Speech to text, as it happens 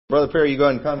Brother Perry, you go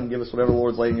ahead and come and give us whatever the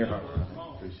Lord's laid in your heart.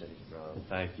 Appreciate you, brother.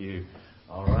 Thank you.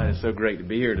 All right, it's so great to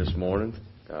be here this morning.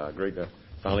 Great to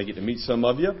finally get to meet some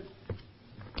of you.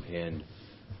 And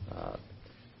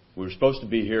we were supposed to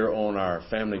be here on our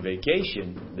family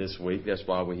vacation this week. That's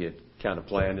why we had kind of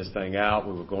planned this thing out.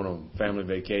 We were going on family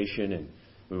vacation, and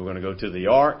we were going to go to the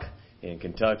Ark in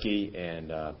Kentucky.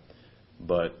 And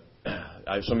but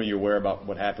some of you are aware about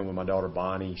what happened with my daughter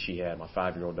Bonnie. My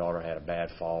 5-year-old daughter had a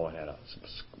bad fall and had a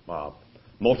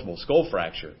multiple skull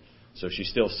fracture. So she's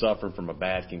still suffering from a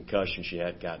bad concussion. She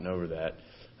hadn't gotten over that.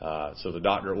 So the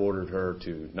doctor ordered her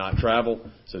to not travel.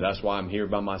 So that's why I'm here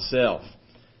by myself.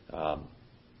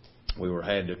 We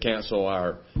had to cancel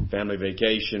our family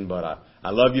vacation, but I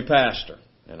love you, Pastor,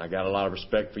 and I got a lot of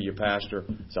respect for you, Pastor.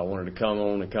 So I wanted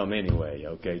to come anyway.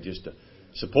 Okay, just to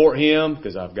support him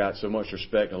because I've got so much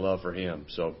respect and love for him.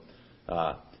 So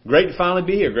great to finally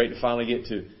be here. Great to finally get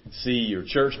to see your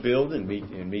church building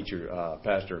and meet your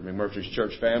Pastor McMurtry's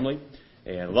church family.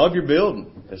 And love your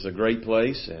building. It's a great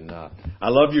place, and I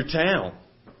love your town.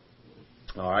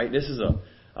 All right, this is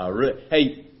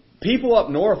hey, people up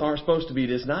north aren't supposed to be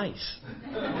this nice.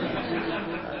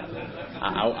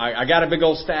 I got a big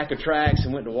old stack of tracts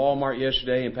and went to Walmart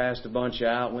yesterday and passed a bunch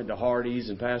out. Went to Hardee's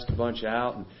and passed a bunch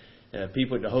out. And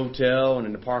people at the hotel and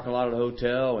in the parking lot of the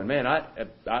hotel. And man, I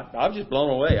was just blown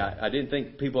away. I didn't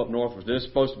think people up north were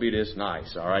supposed to be this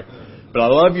nice. All right, but I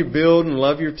love your building,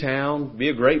 love your town. Be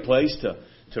a great place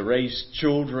to raise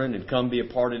children and come be a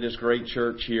part of this great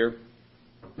church here.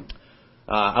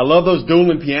 I love those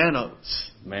dueling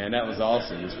pianos. Man, that was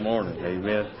awesome this morning.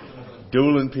 Amen.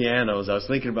 Dueling pianos. I was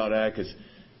thinking about that because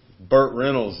Burt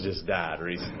Reynolds just died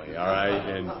recently. All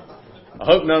right, and I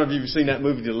hope none of you have seen that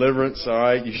movie Deliverance. All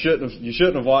right, you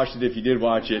shouldn't have watched it if you did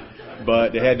watch it,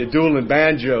 but they had the dueling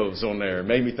banjos on there. It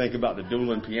made me think about the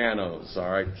dueling pianos.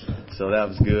 All right, so that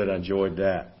was good. I enjoyed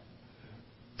that.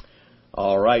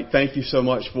 All right, thank you so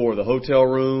much for the hotel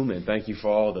room, and thank you for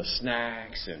all the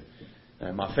snacks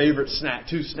and my favorite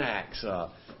two snacks.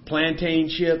 Plantain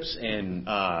chips and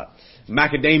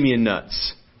macadamia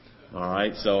nuts. All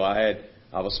right, so I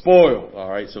was spoiled. All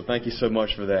right, so thank you so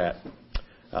much for that.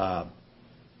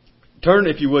 Turn,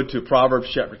 if you would, to Proverbs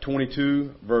chapter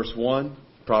 22, verse 1.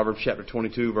 Proverbs chapter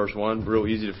 22, verse 1. Real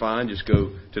easy to find. Just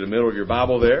go to the middle of your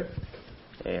Bible there.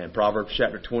 And Proverbs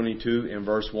chapter 22 and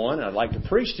verse 1. I'd like to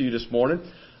preach to you this morning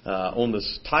on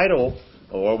this title,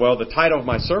 the title of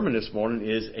my sermon this morning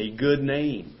is A Good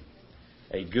Name.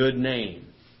 A Good Name.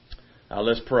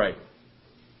 Let's pray.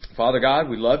 Father God,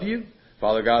 we love you.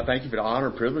 Father God, thank you for the honor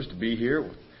and privilege to be here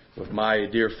with my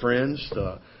dear friends,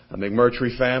 the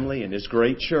McMurtry family, and this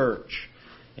great church.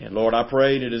 And Lord, I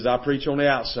pray that as I preach on the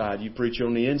outside, you preach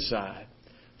on the inside.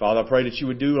 Father, I pray that you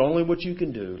would do only what you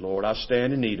can do. Lord, I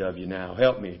stand in need of you now.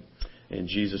 Help me. In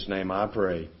Jesus' name I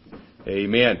pray.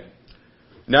 Amen.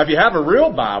 Now, if you have a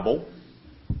real Bible,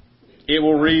 it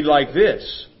will read like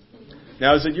this.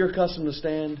 Now, is it your custom to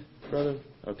stand, brother?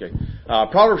 Okay.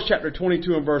 Proverbs chapter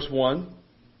 22 and verse 1.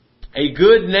 A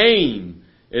good name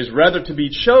is rather to be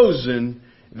chosen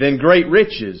than great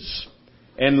riches,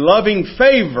 and loving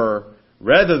favor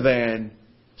rather than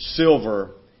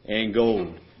silver and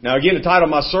gold. Now again, the title of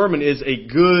my sermon is A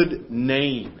Good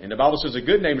Name. And the Bible says a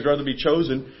good name is rather to be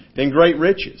chosen than great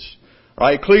riches. All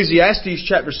right, Ecclesiastes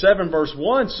chapter 7 verse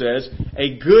 1 says,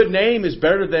 a good name is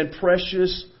better than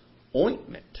precious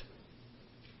ointment.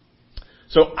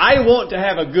 So I want to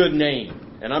have a good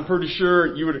name, and I'm pretty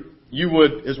sure you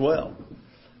would as well.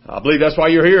 I believe that's why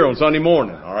you're here on Sunday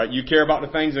morning. All right, you care about the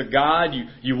things of God.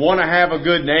 You want to have a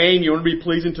good name. You want to be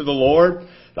pleasing to the Lord.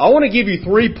 I want to give you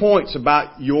 3 points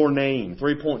about your name.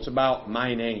 3 points about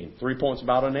my name. 3 points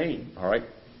about a name. All right.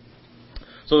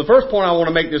 So the first point I want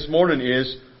to make this morning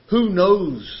is, who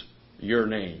knows your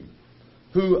name?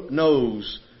 Who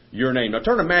knows your name? Now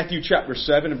turn to Matthew chapter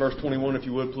 7 and verse 21, if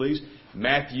you would, please.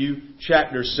 Matthew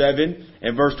chapter 7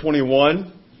 and verse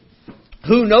 21.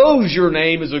 Who knows your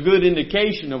name is a good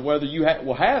indication of whether you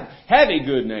will have a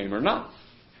good name or not.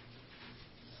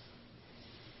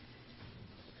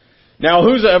 Now,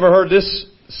 who's ever heard this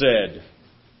said?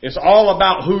 It's all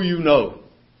about who you know.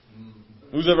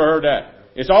 Who's ever heard that?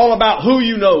 It's all about who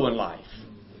you know in life.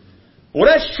 Well,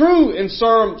 that's true in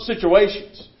some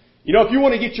situations. You know, if you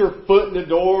want to get your foot in the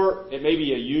door at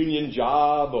maybe a union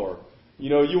job, or,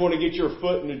 you know, you want to get your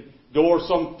foot in the door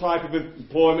some type of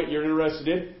employment you're interested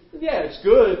in, yeah, it's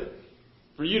good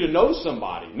for you to know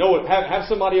somebody. Have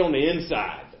somebody on the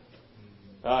inside.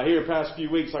 Here the past few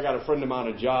weeks, I got a friend of mine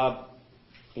a job.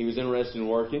 He was interested in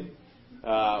working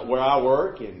where I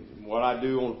work and what I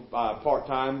do on my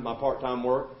part-time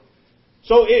work.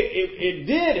 So it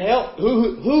did help.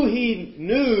 Who he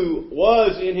knew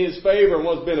was in his favor and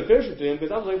was beneficial to him,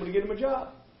 because I was able to get him a job.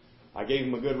 I gave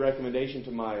him a good recommendation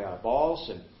to my boss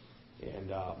and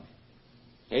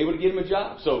able to get him a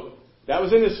job. So that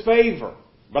was in his favor.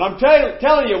 But I'm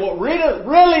telling you, what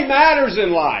really matters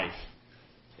in life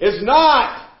is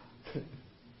not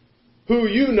who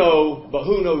you know, but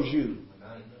who knows you.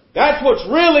 That's what's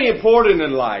really important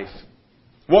in life.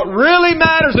 What really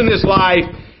matters in this life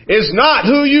is not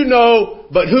who you know,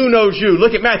 but who knows you.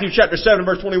 Look at Matthew chapter 7,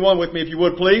 verse 21 with me, if you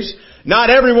would, please. Not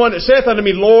everyone that saith unto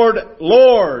me, Lord,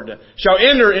 Lord, shall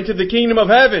enter into the kingdom of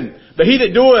heaven, but he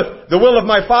that doeth the will of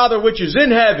my Father which is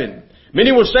in heaven.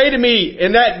 Many will say to me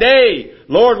in that day,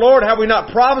 Lord, Lord, have we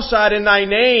not prophesied in thy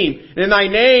name? And in thy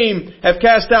name have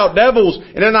cast out devils,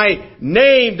 and in thy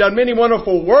name done many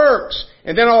wonderful works.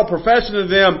 And then I'll profess unto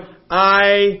them,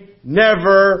 I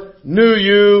never knew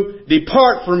you.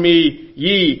 Depart from me,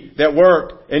 ye that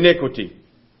work iniquity.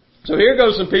 So here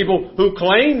goes some people who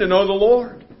claim to know the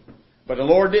Lord, but the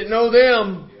Lord didn't know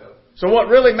them. So what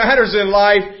really matters in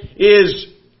life is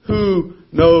who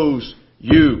knows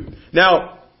you.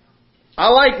 Now, I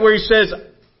like where he says,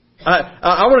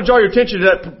 I want to draw your attention to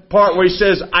that part where he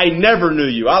says, I never knew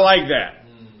you. I like that.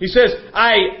 He says,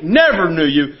 I never knew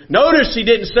you. Notice he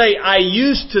didn't say, I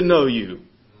used to know you.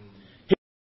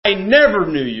 I never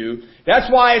knew you.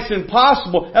 That's why it's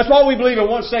impossible. That's why we believe in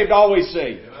once saved, always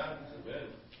saved.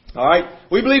 Alright?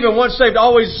 We believe in once saved,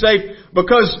 always saved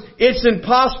because it's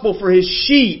impossible for His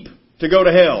sheep to go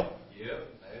to hell.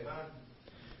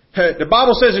 The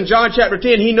Bible says in John chapter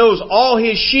 10, He knows all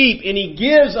His sheep and He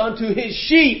gives unto His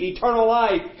sheep eternal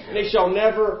life and they shall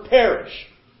never perish.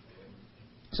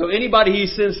 So anybody He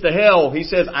sends to hell, He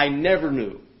says, I never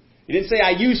knew. He didn't say,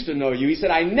 I used to know you. He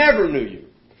said, I never knew you.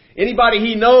 Anybody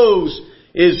He knows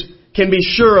can be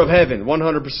sure of heaven,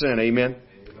 100%. Amen? Amen.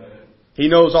 He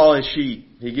knows all His sheep.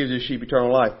 He gives His sheep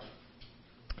eternal life.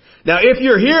 Now, if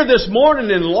you're here this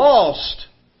morning and lost,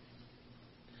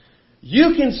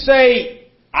 you can say,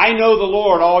 I know the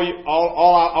Lord all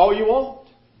you want.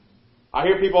 I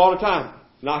hear people all the time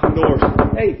knocking doors.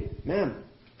 Hey, man,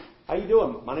 how you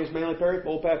doing? My name's Manly Perry,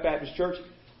 Old Path Baptist Church.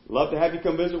 Love to have you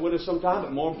come visit with us sometime,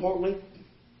 but more importantly,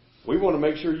 we want to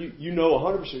make sure you know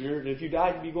 100% that if you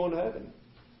died, you'd be going to heaven.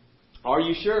 Are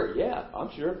you sure? Yeah,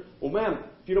 I'm sure. Well, ma'am,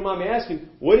 if you don't mind me asking,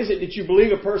 what is it that you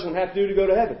believe a person would have to do to go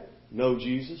to heaven? Know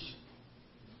Jesus.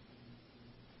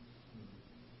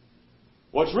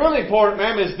 What's really important,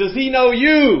 ma'am, is does He know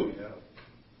you? Yeah.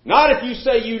 Not if you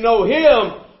say you know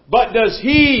Him, but does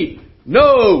He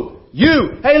know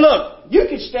you? Hey, look, you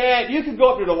could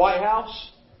go up to the White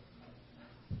House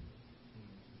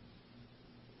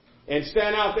and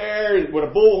stand out there with a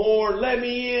bullhorn, let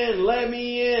me in, let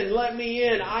me in, let me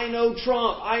in. I know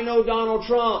Trump. I know Donald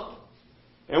Trump.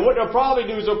 And what they'll probably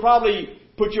do is they'll probably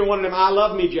put you in one of them I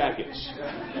love me jackets.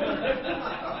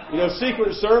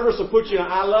 Secret Service will put you in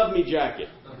an I love me jacket.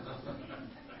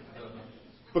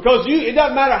 Because it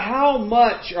doesn't matter how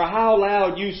much or how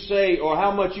loud you say or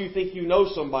how much you think you know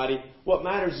somebody. What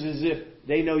matters is if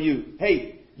they know you.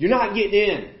 Hey, you're not getting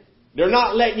in. They're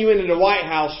not letting you into the White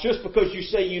House just because you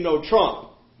say you know Trump.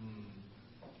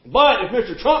 But if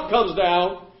Mr. Trump comes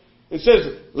down and says,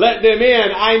 let them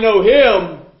in, I know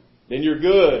him, then you're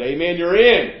good. Amen. You're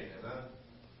in.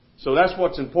 So that's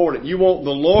what's important. You want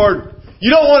the Lord. You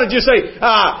don't want to just say,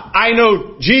 I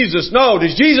know Jesus. No,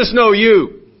 does Jesus know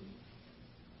you?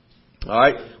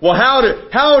 Alright. Well, how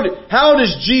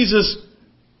does Jesus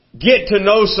get to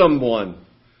know someone?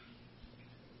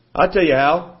 I'll tell you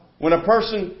how. When a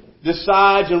person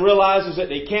decides and realizes that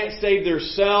they can't save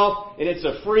themselves and it's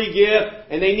a free gift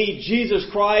and they need Jesus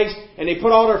Christ and they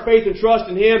put all their faith and trust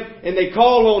in Him and they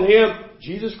call on Him,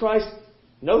 Jesus Christ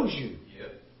knows you.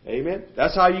 Yep. Amen.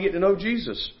 That's how you get to know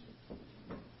Jesus.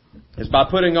 It's by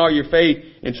putting all your faith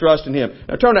and trust in Him.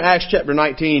 Now turn to Acts chapter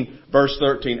 19, verse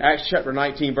 13. Acts chapter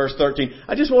 19, verse 13.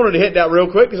 I just wanted to hit that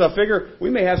real quick because I figure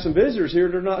we may have some visitors here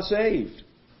that are not saved.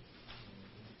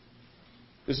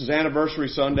 This is Anniversary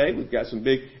Sunday. We've got some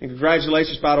big, and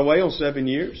congratulations, by the way, on 7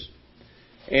 years.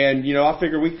 And, I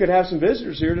figure we could have some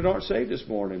visitors here that aren't saved this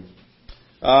morning.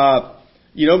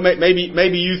 Maybe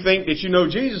you think that you know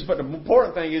Jesus, but the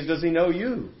important thing is, does He know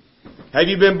you? Have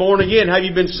you been born again? Have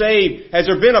you been saved? Has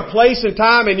there been a place and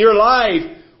time in your life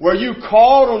where you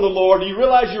called on the Lord, you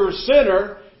realize you're a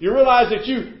sinner, you realize that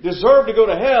you deserve to go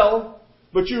to hell,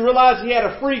 but you realize He had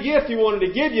a free gift He wanted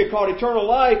to give you called eternal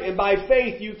life, and by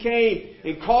faith you came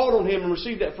and called on Him and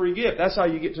received that free gift. That's how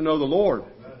you get to know the Lord.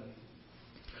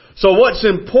 So what's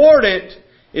important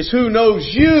is who knows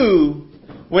you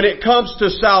when it comes to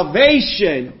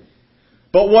salvation.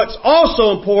 But what's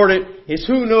also important is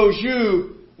who knows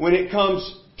you when it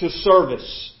comes to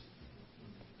service.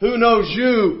 Who knows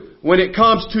you when it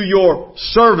comes to your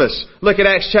service? Look at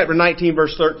Acts chapter 19,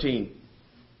 verse 13.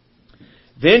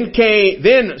 Then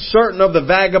certain of the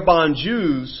vagabond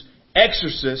Jews,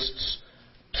 exorcists,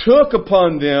 took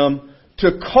upon them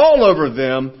to call over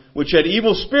them which had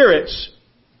evil spirits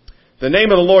the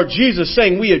name of the Lord Jesus,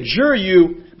 saying, We adjure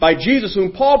you by Jesus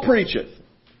whom Paul preacheth.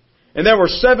 And there were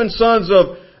 7 sons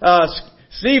of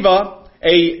Sceva,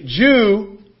 a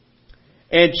Jew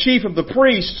and chief of the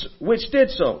priests, which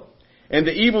did so. And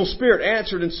the evil spirit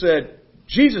answered and said,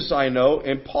 Jesus I know,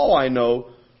 and Paul I know,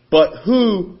 but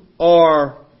who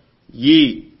are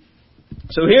ye?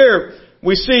 So here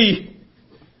we see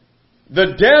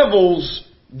the devils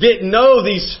didn't know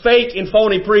these fake and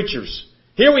phony preachers.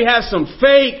 Here we have some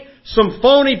fake, some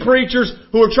phony preachers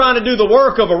who are trying to do the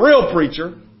work of a real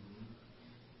preacher.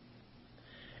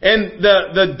 And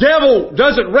the devil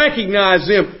doesn't recognize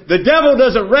them. The devil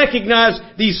doesn't recognize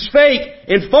these fake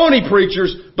and phony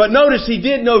preachers. But notice he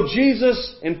did know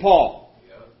Jesus and Paul.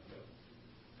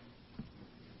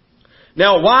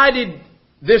 Now, why did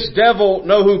this devil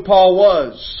know who Paul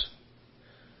was?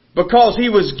 Because he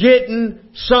was getting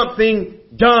something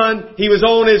done. He was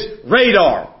on his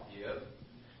radar.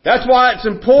 That's why it's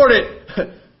important.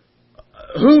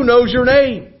 Who knows your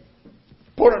name?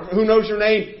 Who knows your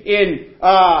name in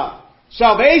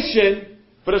salvation,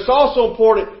 but it's also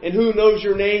important in who knows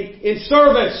your name in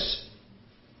service.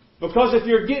 Because if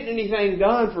you're getting anything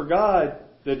done for God,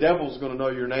 the devil's going to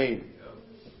know your name.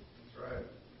 That's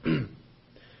right.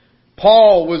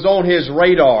 Paul was on his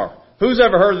radar. Who's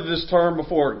ever heard of this term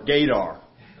before? Gaydar.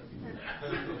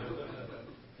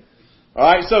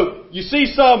 Alright, so you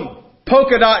see some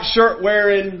polka dot shirt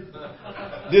wearing,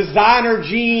 designer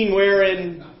jean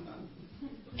wearing,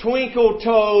 twinkle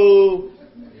toe,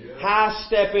 high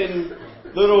stepping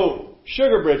little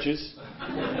sugar britches.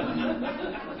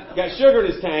 Got sugar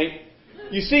in his tank.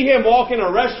 You see him walk in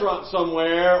a restaurant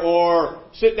somewhere or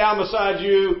sit down beside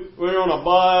you when you're on a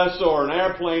bus or an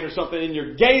airplane or something and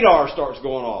your gaydar starts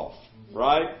going off.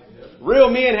 Right? Real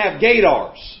men have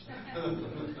gaydars.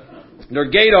 Their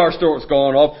gaydar starts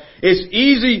going off. It's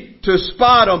easy to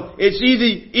spot them. It's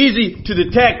easy to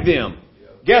detect them.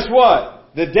 Guess what?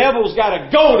 The devil's got a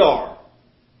godar.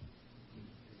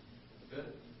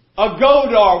 A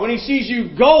godar. When he sees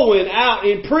you going out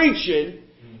and preaching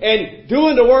and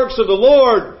doing the works of the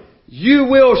Lord, you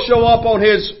will show up on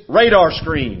his radar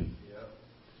screen.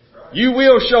 You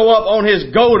will show up on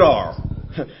his godar.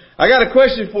 I got a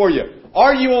question for you.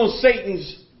 Are you on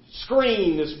Satan's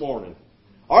screen this morning?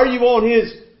 Are you on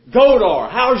his godar?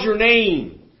 How's your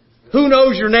name? Who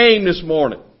knows your name this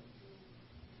morning?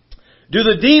 Do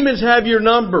the demons have your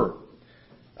number?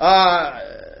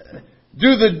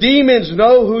 Do the demons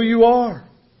know who you are?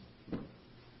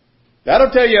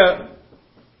 That'll tell you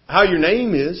how your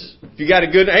name is. If you got a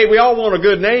good, hey, we all want a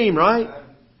good name, right?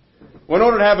 Well, in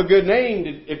order to have a good name,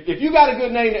 if you got a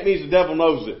good name, that means the devil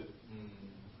knows it.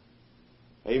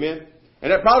 Amen?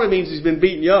 And that probably means he's been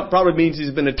beating you up. Probably means he's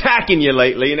been attacking you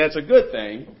lately, and that's a good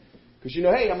thing. Because you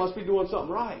know, hey, I must be doing something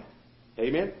right.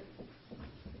 Amen?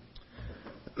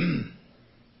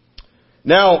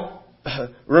 Now,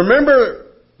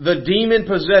 remember the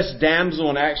demon-possessed damsel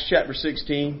in Acts chapter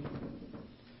 16?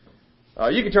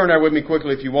 You can turn there with me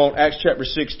quickly if you want. Acts chapter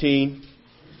 16.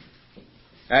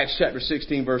 Acts chapter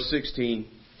 16, verse 16.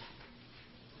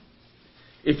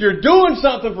 If you're doing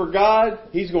something for God,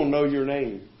 He's going to know your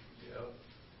name.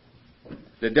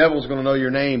 The devil's going to know your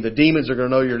name. The demons are going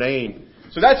to know your name.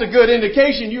 So that's a good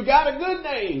indication you got a good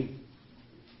name.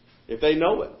 If they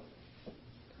know it.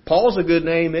 Paul's a good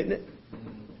name, isn't it?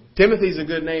 Timothy's a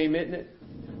good name, isn't it?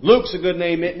 Luke's a good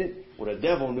name, isn't it? Well, the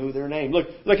devil knew their name.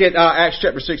 Look at Acts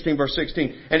chapter 16, verse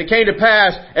 16. And it came to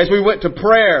pass, as we went to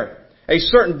prayer, a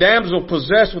certain damsel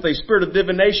possessed with a spirit of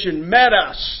divination met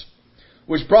us,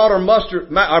 which brought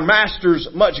our masters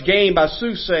much gain by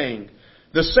soothsaying.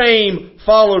 The same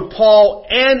followed Paul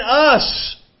and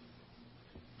us,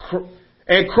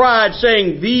 and cried,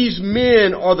 saying, These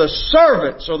men are the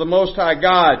servants of the Most High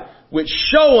God, which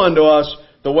show unto us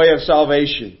the way of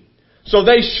salvation. So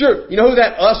they sure, you know who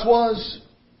that us was?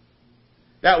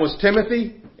 That was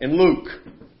Timothy and Luke,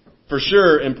 for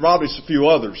sure, and probably a few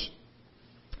others.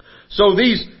 So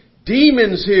these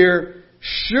demons here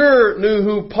sure knew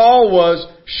who Paul was,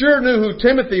 sure knew who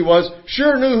Timothy was,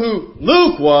 sure knew who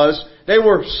Luke was. They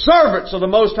were servants of the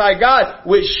Most High God,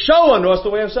 which show unto us the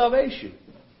way of salvation.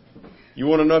 You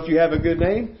want to know if you have a good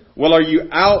name? Well, are you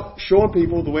out showing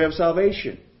people the way of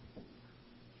salvation?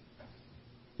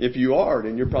 If you are,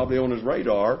 then you're probably on his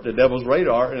radar, the devil's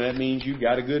radar, and that means you've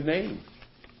got a good name.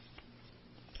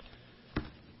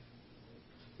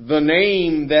 the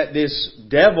name that this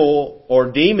devil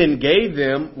or demon gave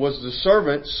them was the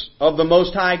servants of the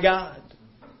Most High God.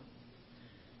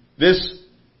 This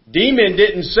demon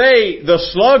didn't say the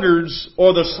sluggards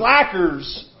or the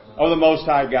slackers of the Most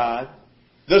High God.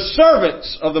 The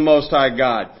servants of the Most High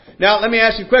God. Now, let me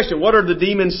ask you a question. What are the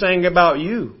demons saying about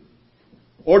you?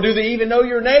 Or do they even know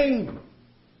your name?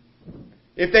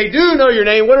 If they do know your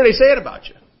name, what are they saying about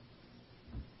you?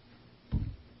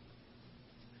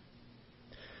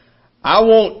 I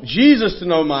want Jesus to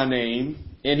know my name,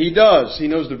 and He does. He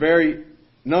knows the very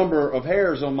number of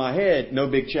hairs on my head. No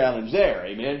big challenge there.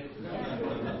 Amen?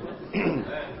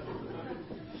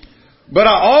 But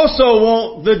I also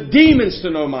want the demons to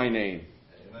know my name.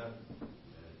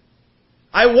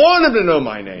 I want them to know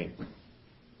my name.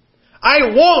 I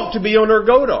want to be under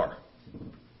Godar.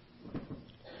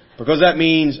 Because that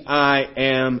means I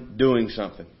am doing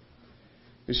something.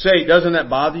 You say, doesn't that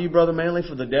bother you, Brother Manley,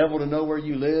 for the devil to know where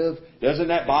you live? Doesn't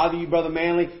that bother you, Brother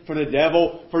Manley, for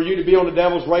you to be on the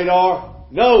devil's radar?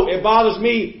 No, it bothers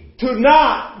me to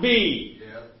not be.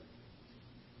 Yeah.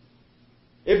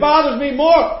 It bothers me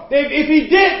more if he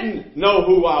didn't know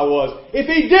who I was. If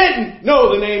he didn't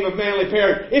know the name of Manley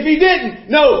Perry. If he didn't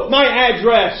know my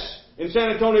address in San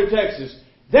Antonio, Texas.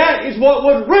 That is what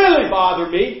would really bother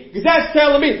me, because that's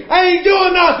telling me I ain't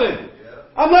doing nothing. Yeah.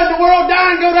 I'm letting the world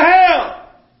die and go to hell.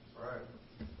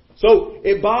 So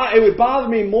it would bother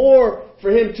me more for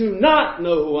him to not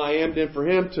know who I am than for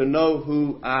him to know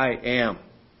who I am.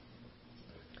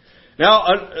 Now,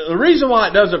 the reason why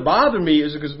it doesn't bother me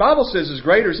is because the Bible says, "As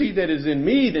greater is He that is in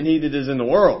me than he that is in the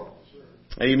world."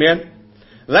 Amen.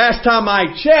 Last time I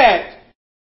checked,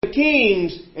 the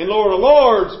kings and Lord of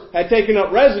Lords had taken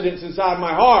up residence inside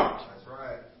my heart. That's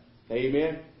right.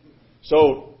 Amen.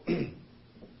 So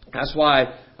that's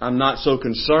why I'm not so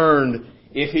concerned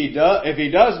if he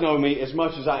does know me as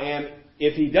much as I am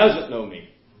if he doesn't know me.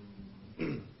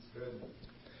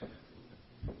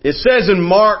 It says in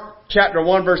Mark chapter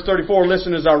 1 verse 34,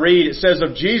 listen as I read, it says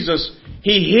of Jesus,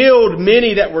 He healed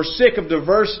many that were sick of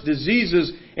diverse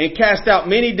diseases and cast out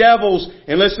many devils.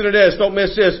 And listen to this, don't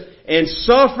miss this. And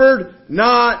suffered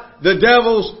not the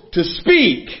devils to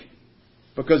speak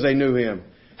because they knew Him.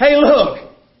 Hey, look,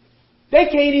 they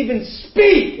can't even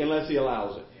speak unless He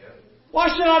allows it. Why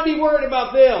should I be worried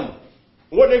about them?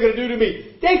 What they're going to do to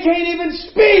me? They can't even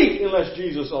speak unless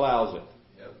Jesus allows it.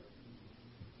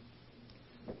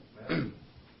 Yep.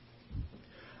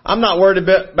 I'm not worried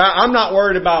about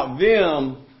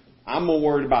them. I'm more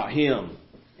worried about Him.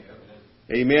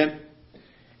 Yep. Amen.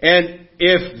 And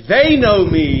if they know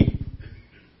me,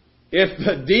 if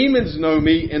the demons know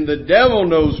me and the devil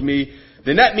knows me,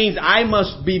 then that means I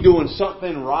must be doing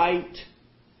something right.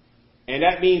 And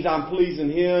that means I'm pleasing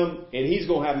Him, and He's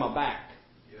going to have my back.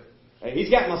 Yep. And He's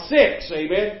got my six,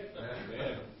 amen?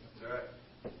 Amen. That's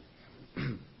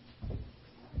right.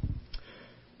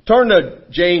 Turn to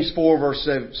James 4, verse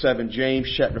 7.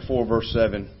 James chapter 4, verse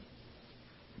 7.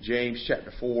 James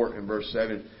chapter 4 and verse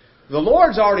 7. The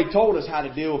Lord's already told us how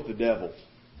to deal with the devil.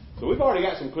 So we've already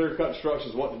got some clear-cut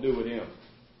instructions what to do with him.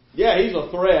 Yeah, he's a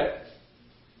threat.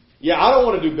 Yeah, I don't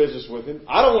want to do business with him.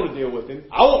 I don't want to deal with him.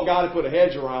 I want God to put a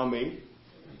hedge around me.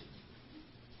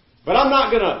 But I'm not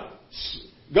going to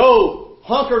go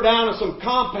hunker down in some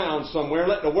compound somewhere and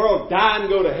let the world die and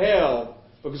go to hell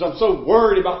because I'm so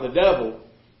worried about the devil.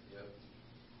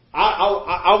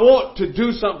 I want to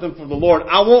do something for the Lord.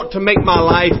 I want to make my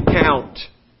life count.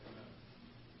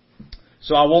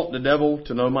 So I want the devil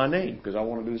to know my name because I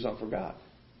want to do something for God.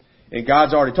 And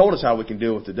God's already told us how we can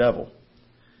deal with the devil.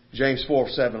 James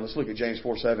 4:7. Let's look at James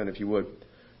 4:7 if you would.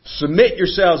 Submit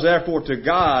yourselves therefore to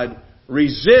God.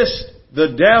 Resist the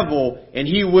devil and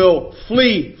he will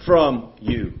flee from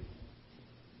you.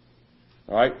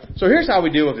 Alright? So here's how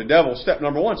we deal with the devil. Step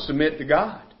number 1, submit to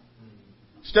God.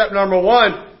 Step number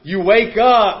 1, you wake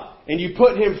up and you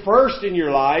put Him first in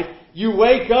your life. You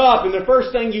wake up and the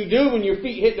first thing you do when your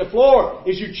feet hit the floor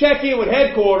is you check in with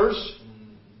headquarters.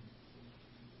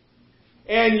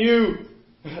 And you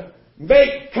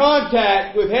make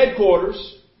contact with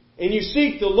headquarters and you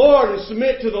seek the Lord and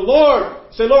submit to the Lord.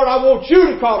 Say, Lord, I want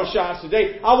you to call the shots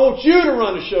today. I want you to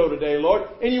run the show today, Lord.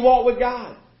 And you walk with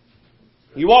God.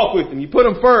 You walk with Him. You put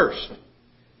Him first.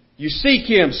 You seek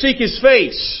Him. Seek His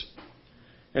face.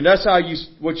 And that's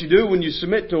what you do when you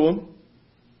submit to Him.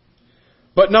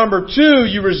 But number 2,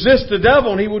 you resist the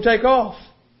devil and he will take off.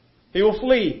 He will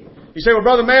flee. You say, well,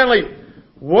 Brother Manley,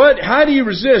 how do you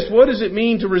resist? What does it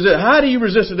mean to resist? How do you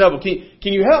resist the devil?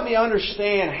 Can you help me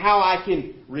understand how I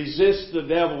can resist the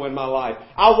devil in my life?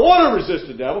 I want to resist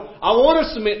the devil. I want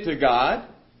to submit to God.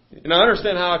 And I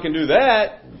understand how I can do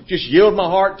that. Just yield my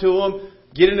heart to Him.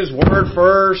 get in his Word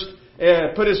first,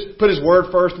 put his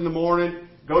Word first in the morning,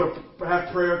 go to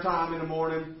have prayer time in the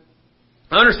morning.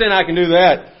 I understand I can do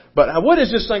that, but what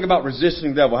is this thing about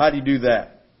resisting the devil? How do you do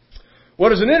that? Well,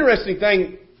 there's an interesting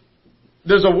thing.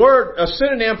 There's a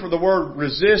synonym for the word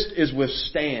resist is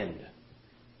withstand.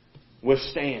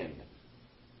 Withstand.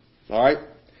 All right?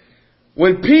 Do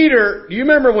you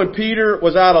remember when Peter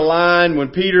was out of line, when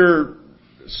Peter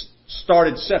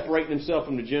started separating himself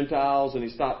from the Gentiles and he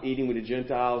stopped eating with the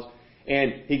Gentiles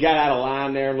and he got out of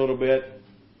line there a little bit?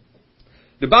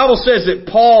 The Bible says that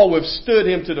Paul withstood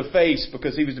him to the face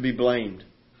because he was to be blamed.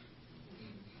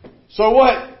 So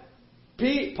what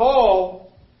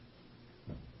Paul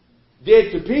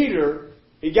did to Peter,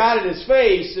 he got in his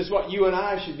face, is what you and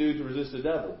I should do to resist the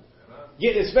devil.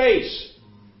 Get in his face.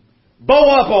 Bow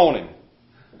up on him.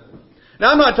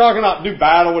 Now I'm not talking about do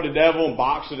battle with the devil and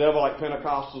box the devil like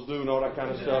Pentecostals do and all that kind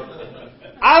of stuff.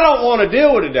 I don't want to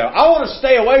deal with the devil. I want to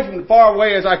stay away from as far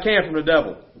away as I can from the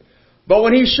devil. But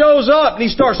when he shows up and he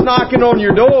starts knocking on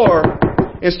your door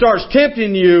and starts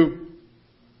tempting you,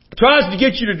 tries to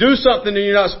get you to do something that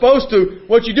you're not supposed to,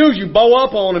 what you do is you bow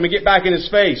up on him and get back in his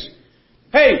face.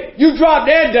 Hey, you drop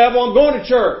dead, devil, I'm going to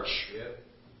church.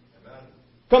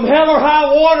 Come hell or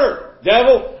high water,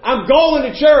 devil, I'm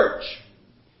going to church.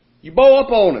 You bow up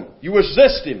on him. You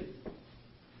resist him.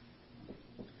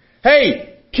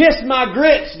 Hey, kiss my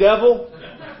grits, devil.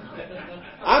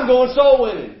 I'm going soul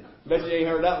winning. Bet you ain't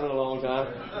heard that one in a long time.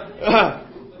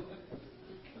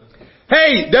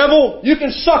 Hey, devil, you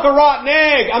can suck a rotten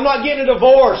egg. I'm not getting a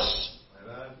divorce.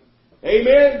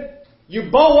 Amen? You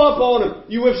bow up on him.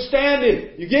 You withstand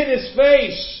him. You get in his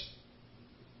face.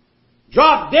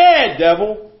 Drop dead,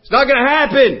 devil. It's not going to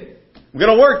happen. I'm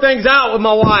going to work things out with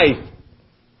my wife.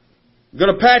 I'm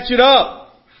going to patch it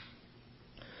up.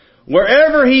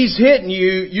 Wherever he's hitting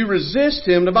you, you resist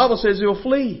him. The Bible says he'll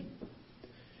flee.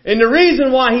 And the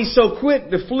reason why he's so quick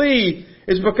to flee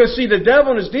is because, see, the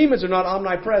devil and his demons are not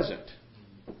omnipresent.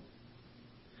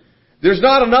 There's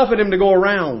not enough of them to go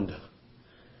around.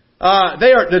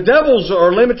 The devils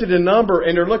are limited in number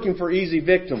and they're looking for easy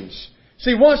victims.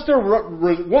 See, once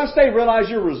they realize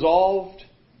you're resolved,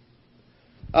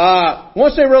 come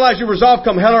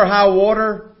hell or high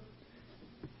water,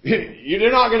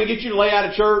 they're not going to get you to lay out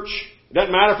of church. It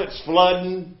doesn't matter if it's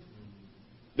flooding.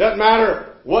 Doesn't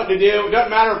matter what to do. It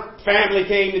doesn't matter if family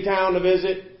came to town to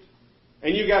visit.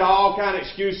 And you got all kind of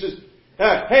excuses.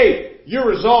 Hey, you're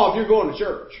resolved. You're going to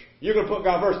church. You're going to put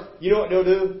God first. You know what they'll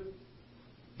do?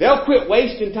 They'll quit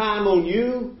wasting time on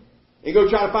you and go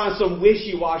try to find some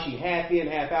wishy-washy, half-in,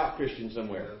 half-out Christian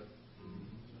somewhere.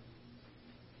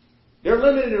 They're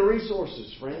limited in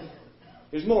resources, friend.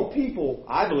 There's more people,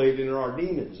 I believe, than there are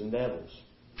demons and devils.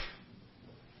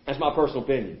 That's my personal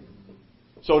opinion.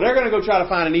 So they're going to go try to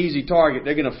find an easy target.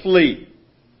 They're going to flee.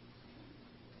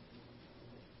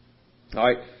 All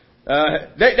right.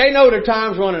 They know their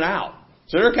time's running out.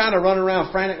 So they're kind of running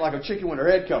around frantic like a chicken with their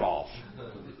head cut off.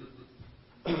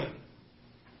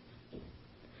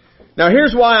 Now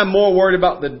here's why I'm more worried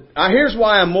that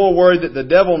the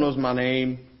devil knows my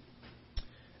name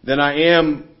than I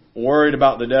am worried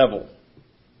about the devil.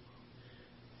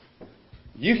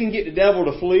 You can get the devil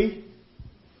to flee,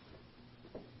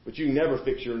 but you can never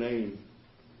fix your name.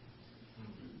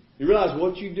 You realize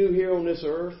what you do here on this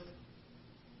earth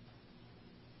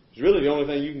is really the only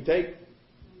thing you can take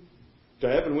to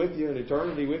heaven with you and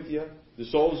eternity with you. The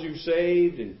souls you've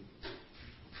saved, and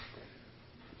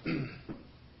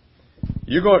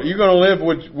you're going to live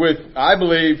with, I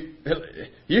believe,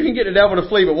 you can get the devil to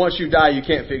flee, but once you die, you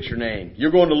can't fix your name.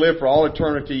 You're going to live for all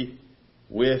eternity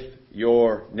with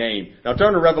your name. Now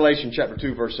turn to Revelation chapter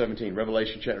 2, verse 17.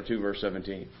 Revelation chapter 2, verse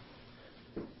 17.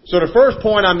 So the first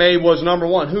point I made was, number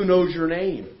one, who knows your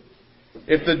name?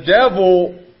 If the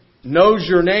devil knows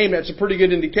your name, that's a pretty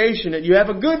good indication that you have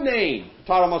a good name. The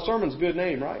title of my sermon is Good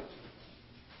Name, right?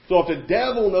 So if the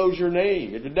devil knows your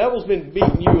name, if the devil's been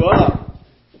beating you up,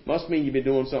 must mean you've been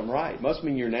doing something right. Must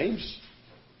mean your name's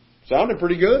sounding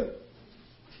pretty good.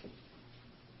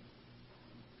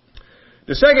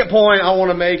 The second point I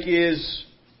want to make is,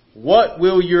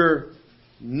 will your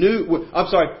new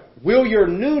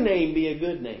name be a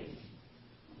good name?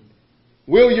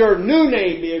 Will your new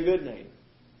name be a good name?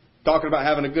 Talking about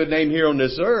having a good name here on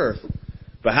this earth.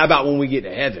 But how about when we get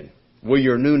to heaven? Will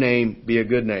your new name be a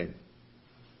good name?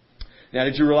 Now,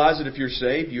 did you realize that if you're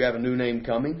saved, you have a new name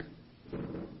coming?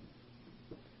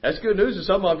 That's good news to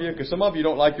some of you, because some of you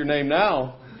don't like your name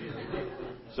now.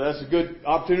 So that's a good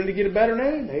opportunity to get a better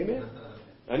name. Amen.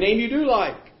 A name you do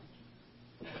like.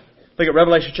 Look at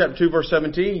Revelation chapter 2, verse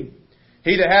 17.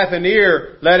 He that hath an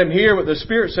ear, let him hear what the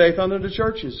Spirit saith unto the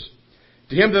churches.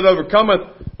 To him that overcometh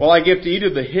will I give to eat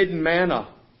of the hidden manna,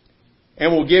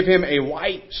 and will give him a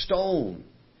white stone,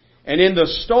 and in the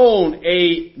stone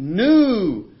a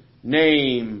new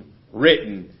name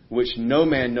written, which no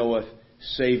man knoweth,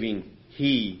 saving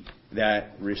he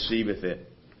that receiveth it.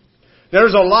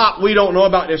 There's a lot we don't know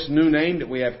about this new name that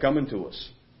we have coming to us.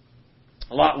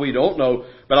 A lot we don't know,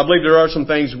 but I believe there are some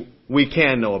things we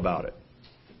can know about it.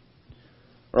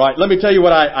 All right, let me tell you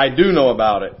what I do know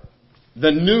about it.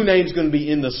 The new name's going to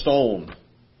be in the stone.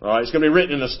 All right, it's going to be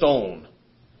written in a stone.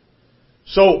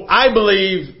 So I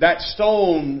believe that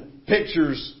stone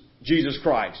pictures Jesus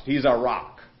Christ. He's our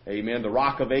rock. Amen. The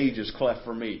rock of ages cleft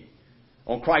for me.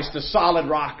 On Christ the solid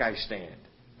rock I stand.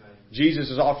 Jesus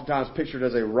is oftentimes pictured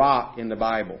as a rock in the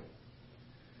Bible.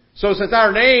 So since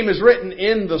our name is written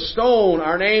in the stone,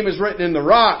 our name is written in the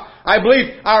rock, I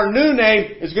believe our new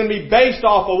name is going to be based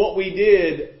off of what we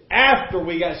did after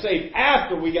we got saved,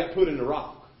 after we got put in the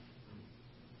rock.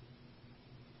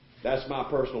 That's my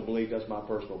personal belief. That's my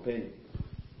personal opinion.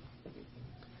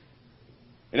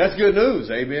 And that's good news,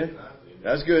 amen?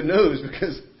 That's good news,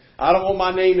 because I don't want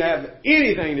my name to have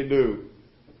anything to do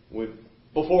with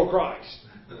before Christ.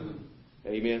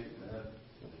 Amen?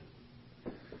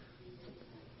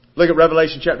 Look at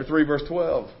Revelation chapter 3, verse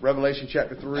 12. Revelation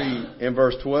chapter 3 and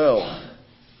verse 12.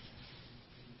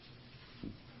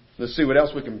 Let's see what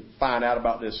else we can find out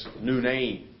about this new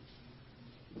name.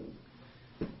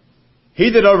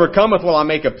 He that overcometh will I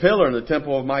make a pillar in the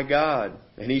temple of my God,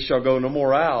 and he shall go no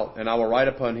more out, and I will write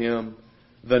upon him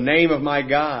the name of my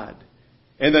God,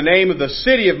 and the name of the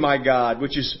city of my God,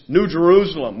 which is New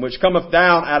Jerusalem, which cometh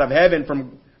down out of heaven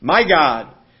from my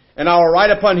God, and I will write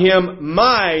upon him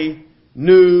my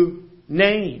new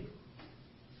name.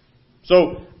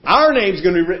 So our name's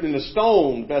going to be written in the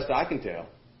stone, best I can tell.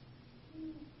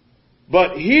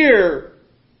 But here,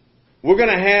 we're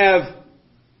going to have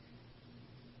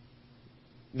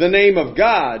the name of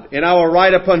God, and I will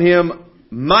write upon him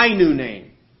my new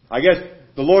name. I guess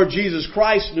the Lord Jesus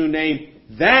Christ's new name,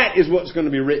 that is what's going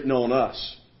to be written on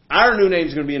us. Our new name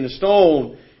is going to be in the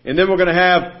stone, and then we're going to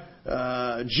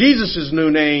have Jesus'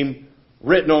 new name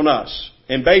written on us.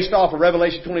 And based off of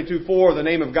Revelation 22:4, the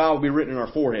name of God will be written in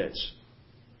our foreheads.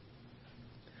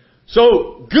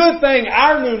 So, good thing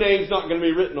our new name's not going to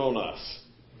be written on us.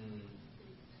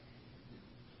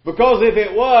 Because if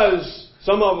it was,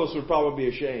 some of us would probably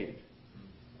be ashamed.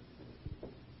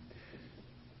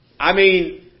 I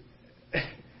mean,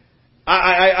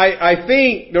 I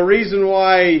think the reason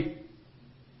why,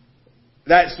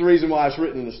 that's the reason why it's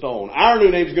written in the stone. Our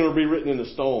new name's going to be written in the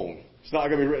stone. It's not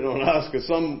going to be written on us, because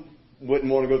some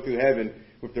wouldn't want to go through heaven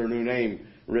with their new name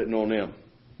written on them.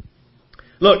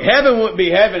 Look, heaven wouldn't be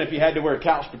heaven if you had to wear a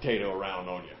couch potato around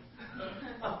on you.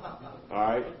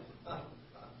 Alright?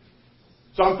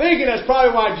 So I'm thinking that's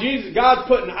probably why God's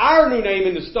putting our new name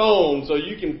in the stone, so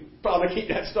you can probably keep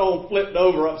that stone flipped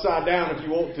over upside down if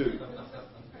you want to.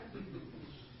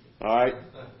 Alright?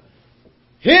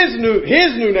 His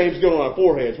new name's going on our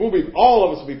foreheads. All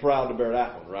of us will be proud to bear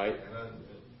that one, right?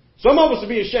 Some of us will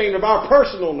be ashamed of our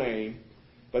personal name,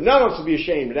 but none of us will be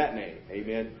ashamed of that name.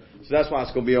 Amen? So that's why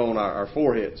it's going to be on our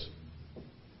foreheads.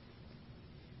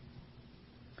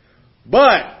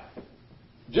 But,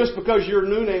 just because your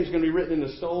new name is going to be written in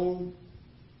the stone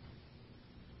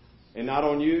and not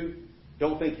on you,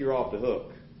 don't think you're off the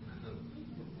hook.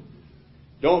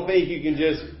 Don't think you can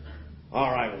just,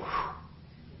 all right,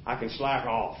 I can slack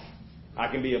off. I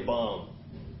can be a bum.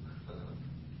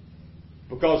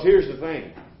 Because here's the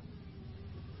thing.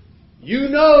 You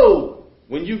know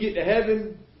when you get to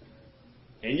heaven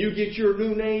and you get your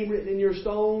new name written in your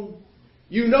stone,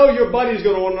 you know your buddy's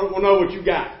going to want to know what you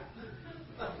got.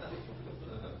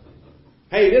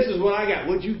 Hey, this is what I got.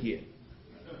 What'd you get?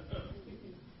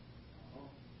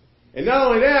 And not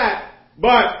only that,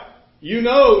 but you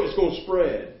know it's going to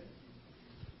spread.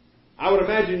 I would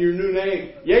imagine your new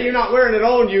name, you're not wearing it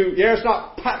on you. Yeah, it's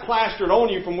not plastered on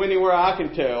you from anywhere I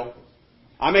can tell.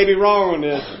 I may be wrong on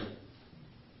this.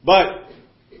 But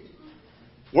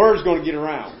word's going to get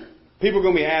around. People are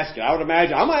going to be asking. I would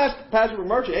imagine. I'm going to ask Pastor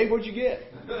McMurtry, hey, what'd you get?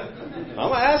 I'm going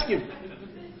to ask him.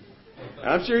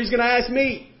 I'm sure he's going to ask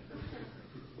me.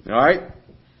 All right?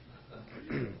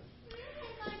 And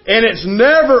it's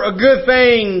never a good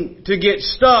thing to get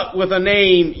stuck with a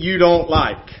name you don't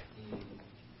like.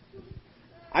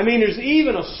 I mean, there's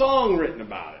even a song written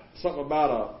about it. Something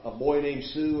about a boy named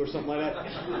Sue or something like that.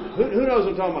 Who knows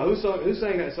what I'm talking about? Who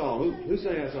sang that song? Who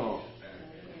sang that song?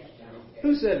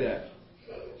 Who said that?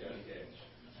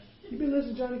 You been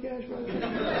listening to Johnny Cash, brother?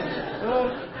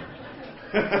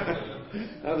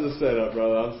 That was a setup,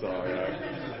 brother. I'm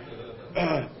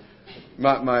sorry.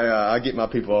 I get my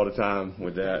people all the time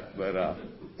with that, but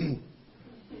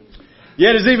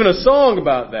yeah, there's even a song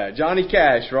about that, Johnny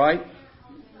Cash, right?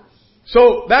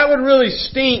 So that would really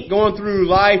stink going through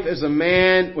life as a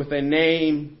man with a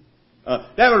name.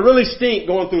 That would really stink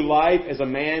going through life as a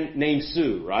man named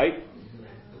Sue, right?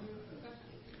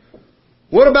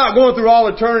 What about going through all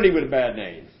eternity with a bad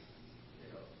name?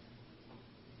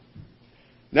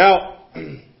 Now,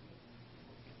 and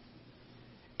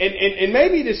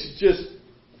maybe this is just,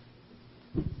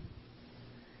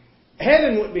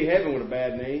 heaven wouldn't be heaven with a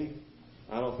bad name,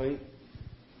 I don't think.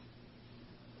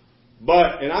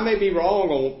 But, and I may be wrong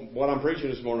on what I'm preaching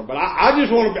this morning, but I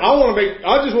just want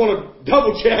to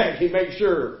double check and make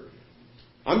sure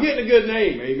I'm getting a good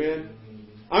name, amen.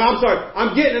 I'm sorry,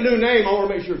 I'm getting a new name. I want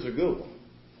to make sure it's a good one.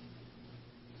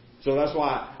 So that's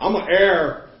why I'm going to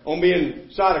err on being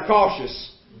side of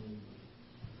cautious.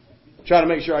 Try to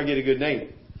make sure I get a good name.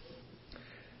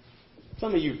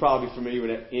 Some of you are probably familiar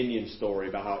with that Indian story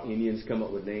about how Indians come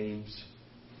up with names.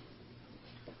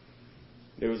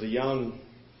 There was a young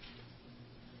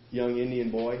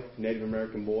Indian boy, Native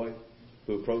American boy,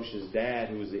 who approached his dad,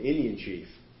 who was the Indian chief.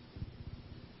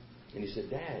 And he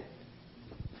said, "Dad,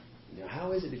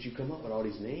 how is it that you come up with all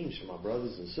these names for my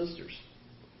brothers and sisters?"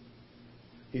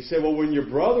 He said, "Well, when your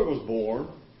brother was born,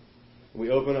 we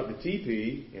opened up the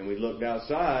teepee and we looked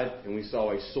outside and we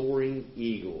saw a soaring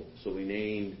eagle. So we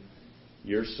named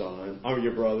your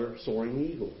brother Soaring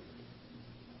Eagle.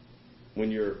 When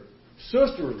your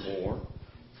sister was born,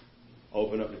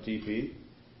 opened up the teepee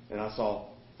and I saw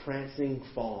Prancing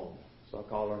Fawn. So I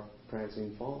call her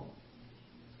Prancing Fawn."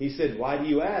 He said, "Why do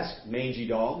you ask, mangy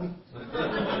dog?"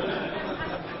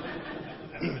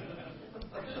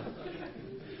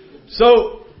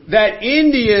 So that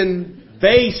Indian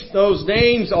based those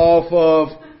names off of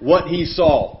what he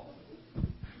saw.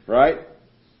 Right?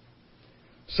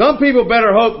 Some people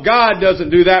better hope God doesn't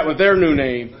do that with their new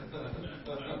name.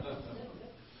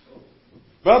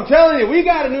 But I'm telling you, we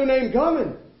got a new name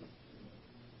coming.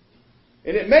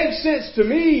 And it makes sense to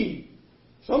me.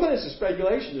 Some of this is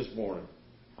speculation this morning.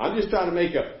 I'm just trying to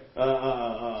make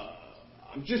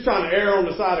I'm just trying to err on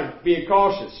the side of being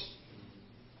cautious.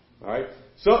 All right?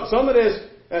 So some of this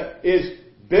is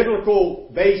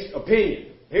biblical-based opinion.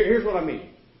 Here's what I mean.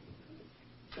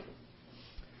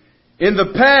 In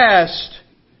the past,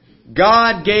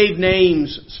 God gave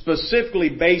names specifically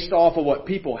based off of what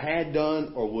people had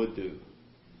done or would do.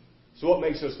 So what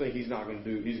makes us think He's going to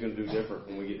do different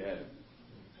when we get to heaven?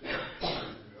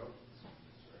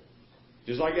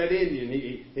 Just like that Indian,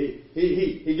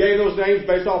 he gave those names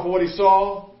based off of what he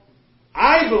saw.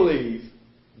 I believe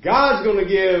God's going to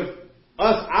give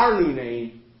us our new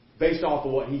name based off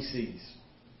of what He sees.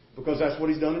 Because that's what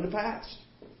He's done in the past.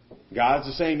 God's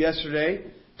the same yesterday,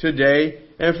 today,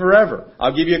 and forever.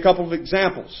 I'll give you a couple of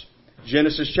examples.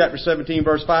 Genesis chapter 17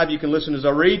 verse 5, you can listen as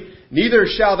I read. "Neither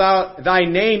shall thy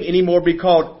name anymore be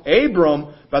called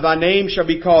Abram, but thy name shall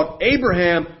be called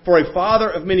Abraham, for a father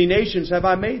of many nations have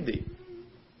I made thee."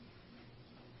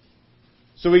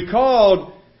 So He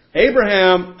called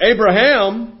Abraham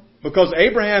because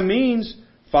Abraham means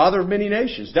father of many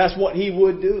nations. That's what he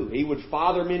would do. He would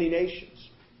father many nations.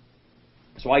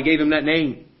 So I gave him that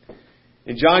name.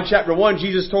 In John chapter 1,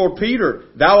 Jesus told Peter,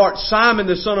 "Thou art Simon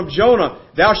the son of Jonah.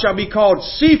 Thou shalt be called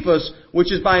Cephas,"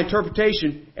 which is by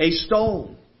interpretation, a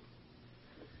stone.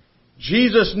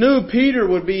 Jesus knew Peter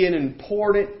would be an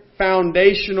important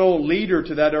foundational leader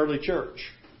to that early church.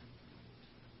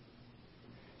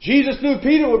 Jesus knew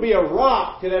Peter would be a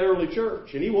rock to that early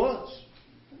church, and he was.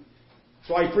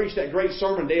 So He preached that great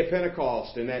sermon, Day of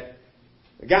Pentecost, and that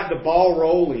got the ball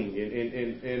rolling,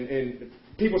 and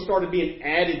people started being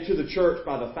added to the church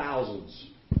by the thousands.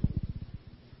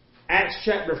 Acts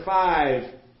chapter 5,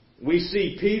 we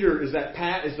see Peter is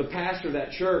the pastor of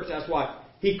that church. That's why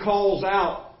he calls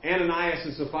out Ananias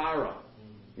and Sapphira.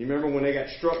 You remember when they got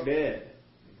struck dead?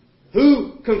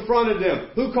 Who confronted them?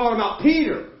 Who called them out?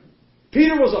 Peter.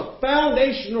 Peter was a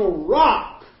foundational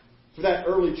rock for that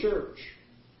early church.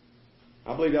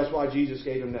 I believe that's why Jesus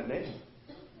gave him that name.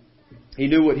 He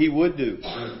knew what he would do.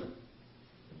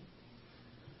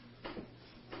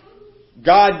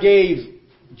 God gave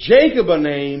Jacob a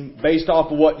name based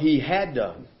off of what he had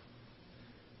done.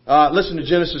 Listen to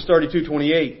Genesis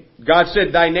 32:28. God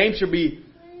said, "Thy name shall be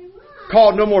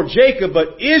called no more Jacob,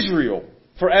 but Israel.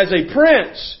 For as a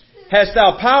prince hast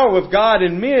thou power with God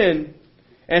and men,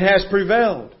 and hast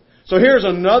prevailed." So here's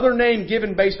another name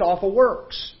given based off of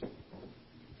works.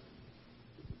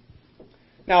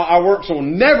 Now, our works will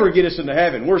never get us into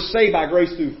heaven. We're saved by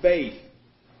grace through faith.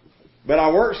 But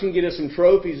our works can get us some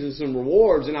trophies and some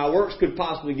rewards, and our works could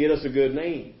possibly get us a good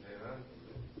name.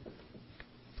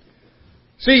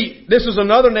 See, this is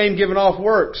another name given off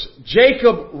works.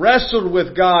 Jacob wrestled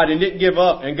with God and didn't give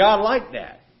up, and God liked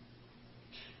that.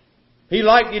 He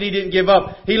liked that he didn't give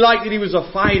up. He liked that he was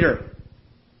a fighter.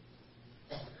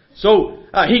 So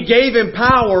He gave him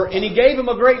power, and He gave him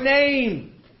a great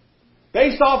name.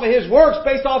 Based off of his works,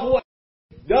 based off of what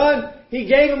he'd done, He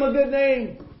gave him a good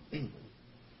name.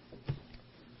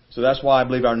 So that's why I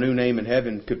believe our new name in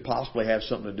heaven could possibly have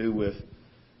something to do with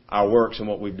our works and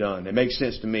what we've done. It makes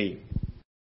sense to me.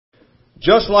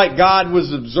 Just like God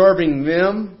was observing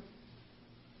them,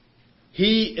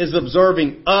 He is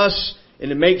observing us,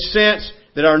 and it makes sense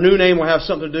that our new name will have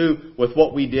something to do with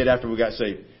what we did after we got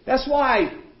saved. That's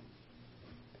why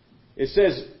it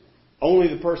says only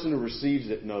the person who receives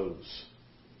it knows.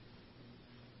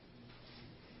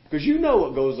 Because you know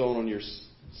what goes on in your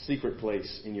secret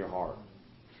place in your heart.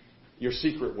 Your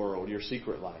secret world, your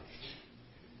secret life.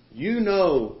 You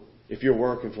know if you're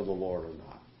working for the Lord or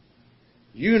not.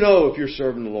 You know if you're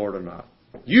serving the Lord or not.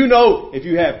 You know if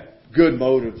you have good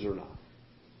motives or not.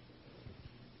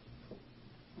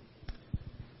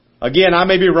 Again, I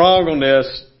may be wrong on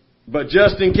this, but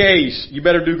just in case, you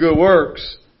better do good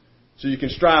works so you can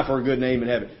strive for a good name in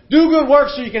heaven. Do good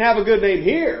works so you can have a good name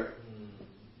here.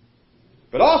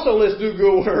 But also let's do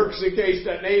good works in case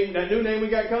that new name we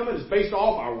got coming is based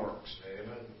off our works.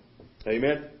 Amen.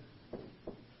 Amen.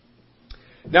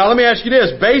 Now let me ask you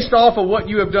this. Based off of what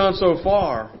you have done so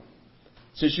far,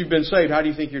 since you've been saved, how do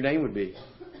you think your name would be?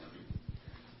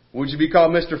 Would you be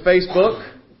called Mr.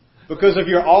 Facebook because of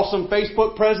your awesome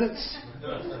Facebook presence?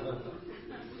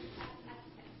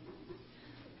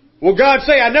 Will God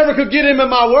say, I never could get Him in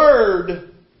my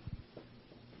word.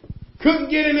 Couldn't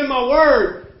get Him in my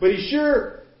word, but He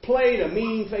sure played a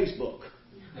mean Facebook.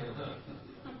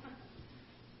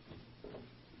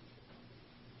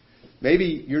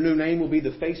 Maybe your new name will be the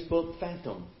Facebook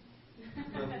Phantom.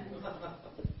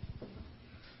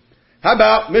 How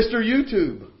about Mr.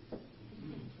 YouTube?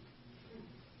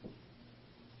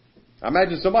 I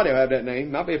imagine somebody will have that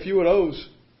name. Might be a few of those.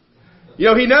 You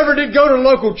know, he never did go to the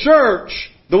local church,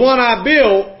 the one I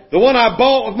built, the one I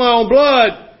bought with my own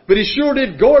blood, but he sure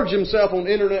did gorge himself on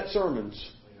internet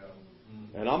sermons.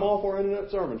 And I'm all for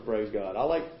internet sermons, praise God. I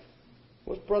like,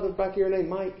 what's brother back here named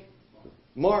Mike?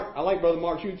 Mark, I like Brother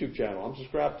Mark's YouTube channel. I'm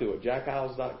subscribed to it.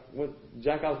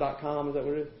 Jackhouse.com, is that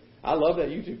what it is? I love that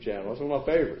YouTube channel. That's one of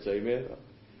my favorites, amen.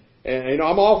 And, you know,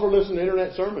 I'm all for listening to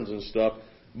internet sermons and stuff,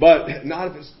 but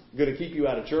not if it's going to keep you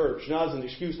out of church. Not as an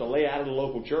excuse to lay out of the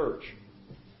local church.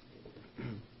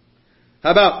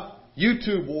 How about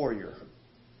YouTube Warrior?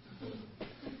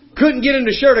 Couldn't get him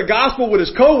to share the gospel with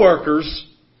his coworkers,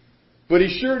 but he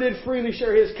sure did freely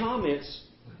share his comments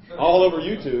all over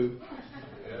YouTube.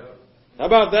 How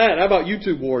about that? How about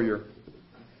YouTube Warrior?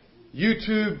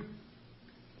 YouTube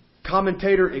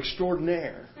Commentator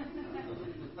Extraordinaire.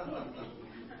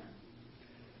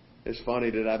 It's funny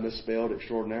that I misspelled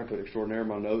extraordinaire, put extraordinaire in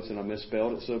my notes, and I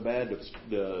misspelled it so bad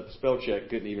the spell check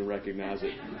couldn't even recognize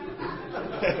it.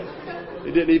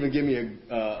 It didn't even give me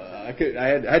I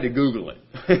had to Google it.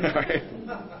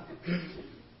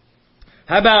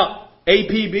 How about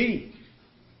APB?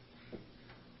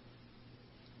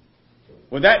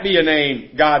 Would that be a name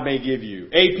God may give you?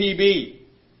 APB.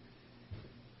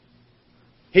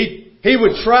 He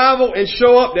would travel and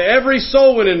show up to every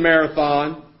soul winning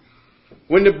marathon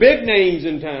when the big name's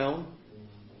in town.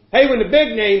 Hey, when the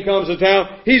big name comes to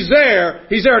town, He's there.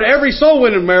 He's there at every soul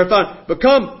winning marathon. But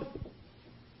come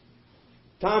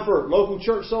time for local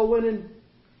church soul winning,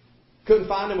 couldn't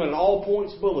find Him in an all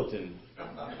points bulletin.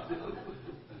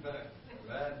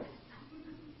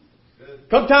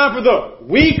 Come time for the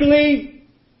weekly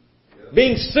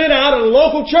being sent out at a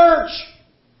local church,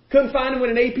 couldn't find Him with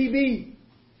an APB.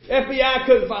 FBI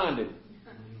couldn't find Him.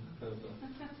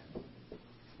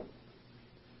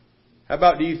 How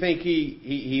about, do you think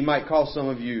he might call some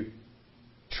of you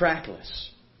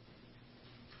trackless?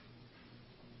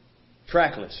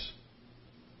 Trackless.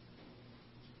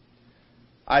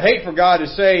 I'd hate for God to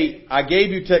say, I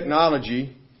gave you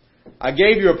technology. I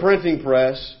gave you a printing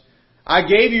press. I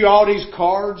gave you all these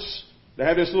cards that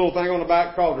have this little thing on the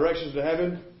back called Directions to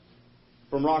Heaven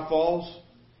from Rock Falls.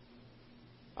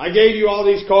 I gave you all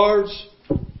these cards,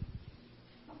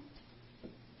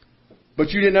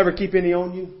 but you didn't ever keep any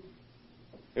on you.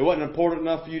 It wasn't important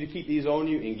enough for you to keep these on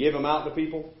you and give them out to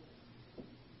people.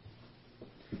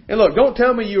 And look, don't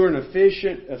tell me you're an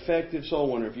efficient, effective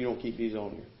soul winner if you don't keep these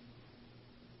on you.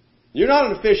 You're not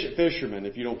an efficient fisherman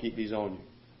if you don't keep these on you.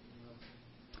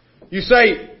 You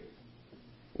say,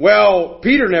 well,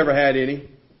 Peter never had any,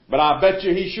 but I bet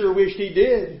you he sure wished he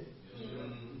did.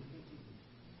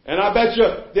 And I bet you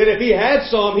that if he had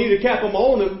some, he'd have kept them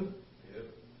on him.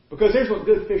 Because here's what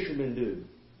good fishermen do.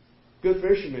 Good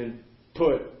fishermen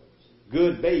put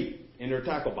good bait in their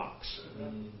tackle box.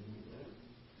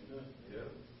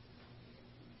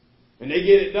 And they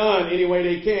get it done any way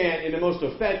they can in the most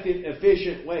effective,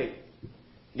 efficient way.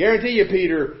 Guarantee you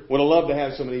Peter would have loved to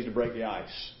have some of these to break the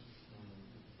ice.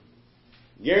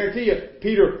 Guarantee you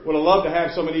Peter would have loved to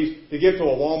have some of these to give to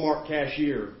a Walmart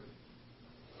cashier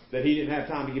that he didn't have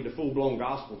time to give the full-blown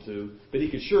gospel to. But he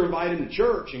could sure invite him to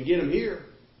church and get him here.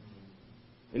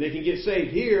 And they can get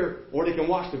saved here, or they can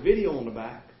watch the video on the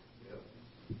back.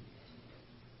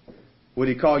 Would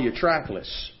he call you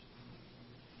trackless?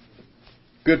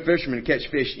 Good fishermen catch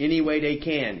fish any way they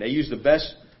can. They use the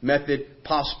best method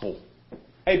possible.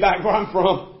 Hey, back where I'm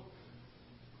from,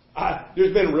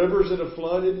 there's been rivers that have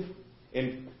flooded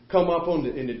and come up on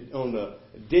the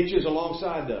ditches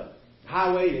alongside the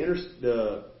highway,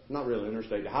 not really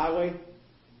interstate, the highway,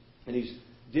 and these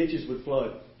ditches would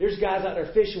flood. There's guys out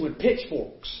there fishing with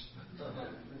pitchforks.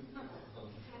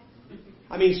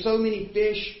 I mean, so many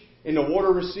fish, and the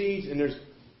water recedes, and there's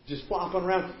just flopping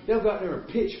around. They'll go out there with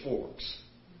pitchforks.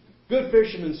 Good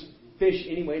fishermen fish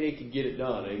any way they can get it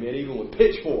done. Amen. Even with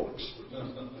pitchforks.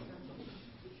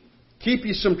 Keep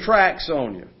you some tracks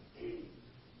on you.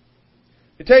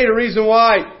 To tell you the reason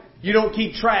why you don't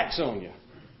keep tracks on you.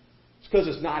 It's because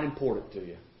it's not important to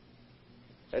you.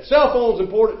 That cell phone's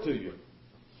important to you.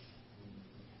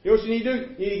 You know what you need to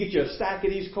do? You need to get you a stack of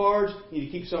these cards. You need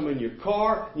to keep some in your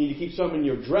car. You need to keep some in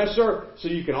your dresser so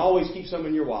you can always keep some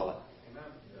in your wallet.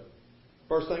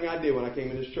 First thing I did when I came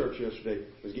in this church yesterday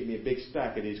was get me a big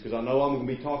stack of these because I know I'm going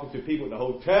to be talking to people at the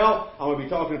hotel. I'm going to be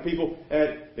talking to people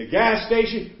at the gas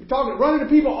station. Running to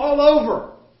people all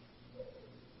over.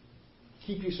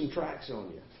 Keep you some tracks on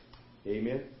you.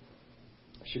 Amen.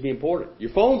 That should be important.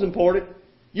 Your phone's important.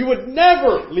 You would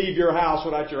never leave your house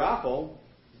without your iPhone.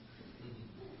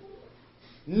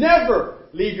 Never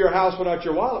leave your house without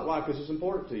your wallet. Why? Because it's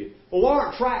important to you. Well, why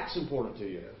aren't tracks important to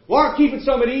you? Why aren't keeping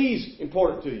some of these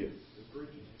important to you?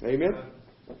 Amen.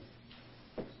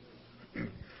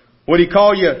 Would he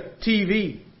call you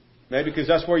TV? Maybe because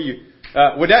that's where you...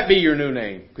 would that be your new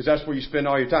name? Because that's where you spend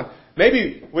all your time.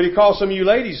 Maybe would he call some of you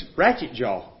ladies Ratchet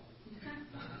Jaw?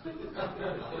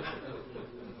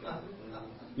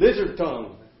 Lizard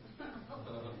Tongue.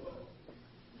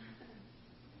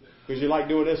 Because you like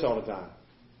doing this all the time.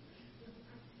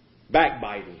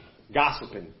 Backbiting,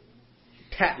 gossiping,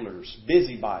 tattlers,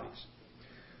 busybodies.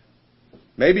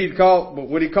 Maybe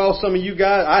would he call some of you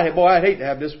guys, I'd hate to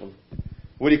have this one.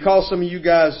 Would he call some of you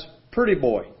guys pretty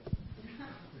boy?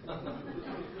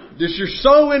 Just you're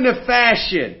so into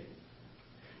fashion.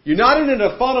 You're not into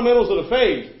the fundamentals of the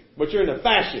faith, but you're into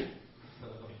fashion.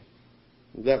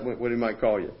 Is that what he might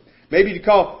call you? Maybe to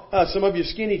call some of you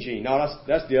skinny jean. No,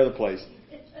 that's the other place.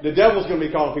 The devil's going to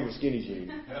be calling people skinny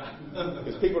jean.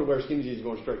 Because people that wear skinny jeans are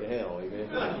going straight to hell. Amen.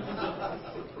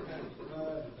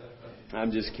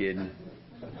 I'm just kidding.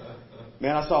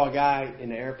 Man, I saw a guy in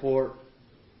the airport.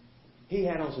 He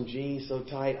had on some jeans so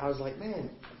tight. I was like,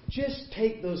 man, just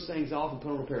take those things off and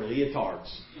put on a pair of leotards.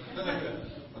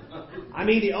 I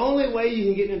mean, the only way you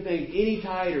can get them things any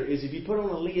tighter is if you put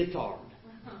on a leotard.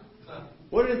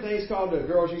 What are the things called the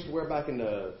girls used to wear back in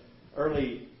the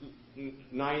early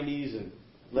 90s and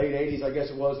late 80s, I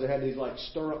guess it was? They had these like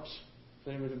stirrups.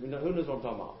 Who knows what I'm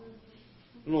talking about?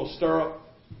 Little stirrup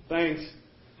things.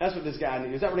 That's what this guy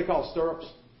needs. Is that what they call stirrups?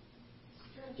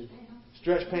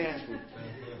 Stretch pants.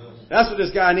 That's what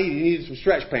this guy needed. He needed some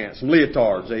stretch pants, some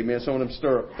leotards, amen, some of them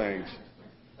stirrup things.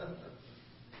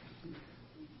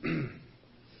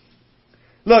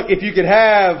 Look, if you could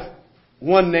have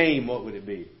one name, what would it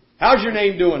be? How's your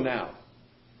name doing now?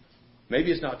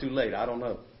 Maybe it's not too late. I don't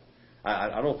know.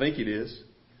 I don't think it is.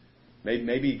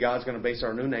 Maybe God's going to base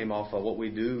our new name off of what we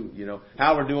do,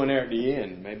 how we're doing there at the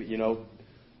end. Maybe,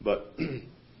 but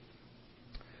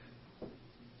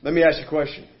let me ask you a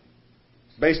question.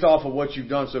 Based off of what you've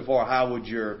done so far, how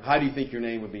do you think your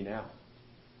name would be now?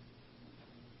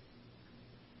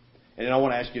 And then I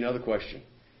want to ask you another question.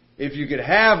 If you could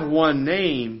have one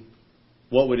name,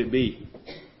 what would it be?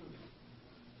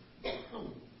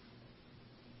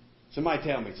 Somebody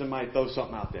tell me. Somebody throw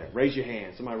something out there. Raise your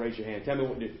hand. Somebody raise your hand. Tell me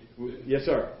what to do. Yes,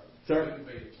 sir. Sir?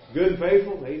 Good and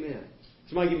faithful? Amen.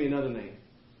 Somebody give me another name.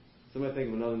 Somebody think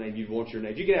of another name you'd want your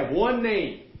name. You could have one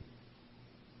name.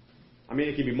 I mean,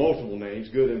 it could be multiple names,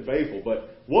 good and faithful,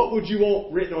 but what would you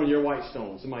want written on your white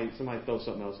stone? Somebody throw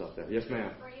something else out there. Yes,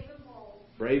 ma'am. Brave and bold.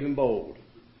 Brave and bold.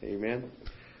 Amen.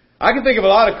 I can think of a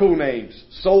lot of cool names.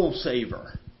 Soul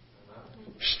Saver.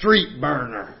 Street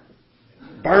Burner.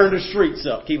 Burn the streets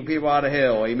up, keeping people out of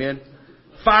hell. Amen.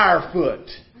 Firefoot.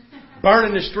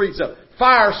 Burning the streets up.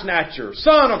 fire snatcher,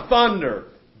 son of thunder,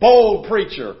 bold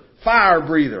preacher, fire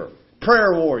breather,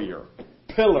 prayer warrior,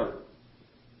 pillar.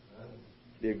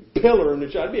 Be a pillar in the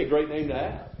church. That'd be a great name to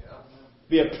have.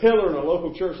 Be a pillar in a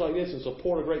local church like this and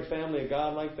support a great family of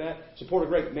God like that. Support a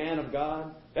great man of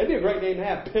God. That'd be a great name to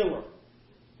have, pillar.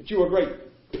 That you were a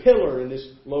great pillar in this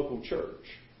local church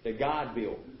that God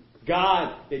built.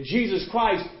 God, that Jesus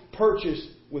Christ purchased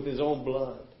with His own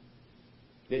blood.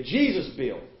 That Jesus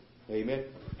built. Amen.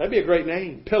 That'd be a great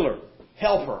name. Pillar.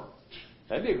 Helper.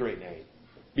 That'd be a great name.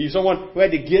 Be someone who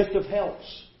had the gift of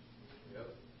helps.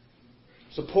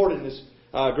 Supporting this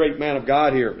great man of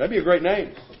God here. That'd be a great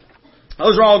name.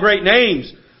 Those are all great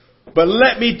names. But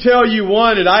let me tell you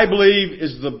one that I believe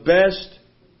is the best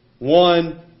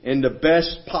one and the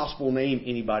best possible name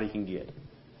anybody can get.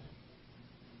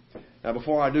 Now,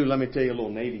 before I do, let me tell you a little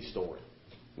Navy story.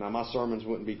 Now, my sermons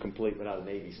wouldn't be complete without a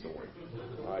Navy story.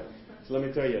 All right? So let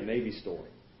me tell you a Navy story.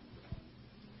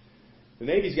 The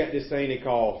Navy's got this thing they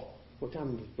call... What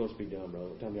time is it supposed to be done, brother?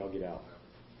 What time do y'all get out?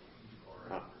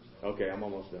 Okay, I'm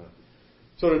almost done.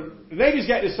 So the Navy's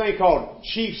got this thing called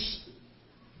Chief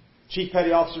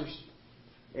Petty Officers.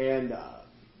 And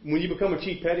when you become a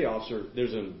Chief Petty Officer,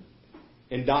 there's an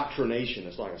indoctrination.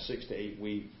 It's like a 6 to 8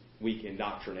 week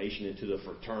indoctrination into the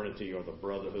fraternity or the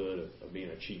brotherhood of being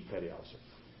a Chief Petty Officer.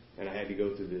 And I had to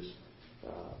go through this,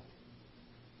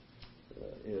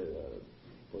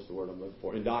 what's the word I'm looking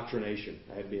for? Indoctrination.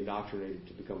 I had to be indoctrinated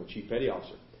to become a Chief Petty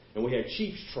Officer. And we had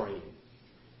Chiefs training.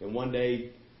 And one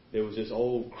day, there was this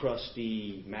old,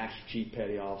 crusty Master Chief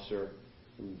Petty Officer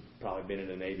who'd probably been in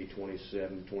the Navy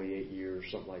 27, 28 years,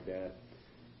 something like that.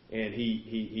 And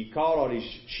he called all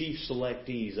these chief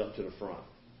selectees up to the front.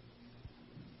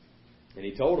 And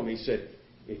he told them, he said,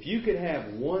 if you could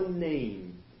have one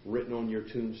name written on your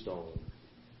tombstone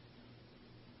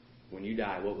when you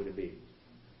die, what would it be?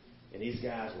 And these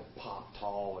guys were pop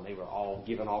tall, and they were all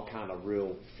giving all kind of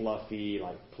real fluffy,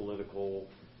 like political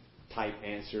type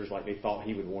answers, like they thought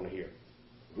he would want to hear.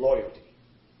 Loyalty.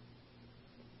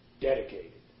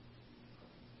 Dedicated.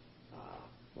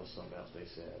 What's something else they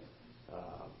said?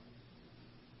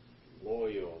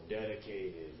 Loyal,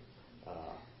 dedicated,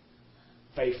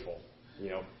 faithful. You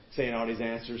know, saying all these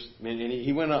answers. And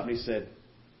he went up and he said,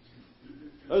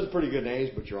 those are pretty good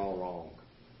names, but you're all wrong.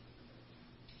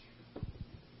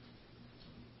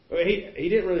 Well, he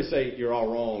didn't really say you're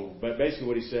all wrong, but basically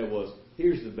what he said was,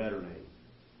 here's the better name.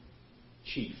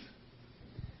 Chief.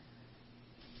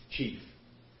 Chief.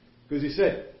 Because he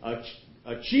said,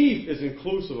 a chief is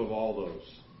inclusive of all those.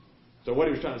 So what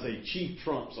he was trying to say, chief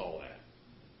trumps all that.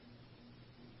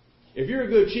 If you're a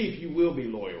good chief, you will be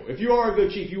loyal. If you are a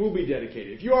good chief, you will be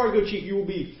dedicated. If you are a good chief, you will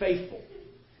be faithful.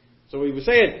 So he was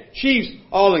saying, chiefs,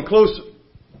 all inclusive.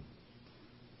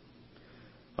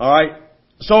 Alright?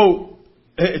 So,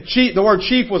 the word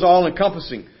chief was all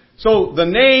encompassing. So the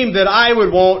name that I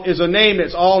would want is a name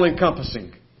that's all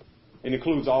encompassing. It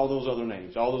includes all those other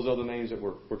names. All those other names that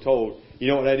we're told. You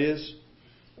know what that is?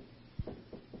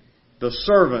 The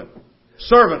servant.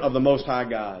 Servant of the Most High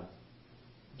God.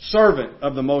 Servant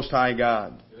of the Most High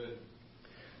God.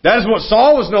 That is what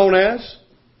Saul was known as.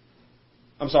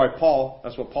 I'm sorry, Paul.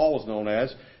 That's what Paul was known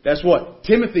as. That's what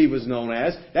Timothy was known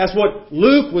as. That's what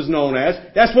Luke was known as.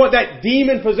 That's what that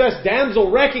demon-possessed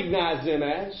damsel recognized him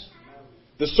as.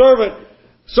 The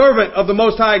servant of the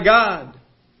Most High God.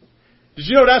 Did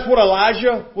you know that's what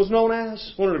Elijah was known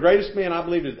as? One of the greatest men I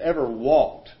believe that ever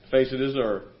walked the face of this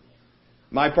earth.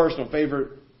 My personal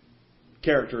favorite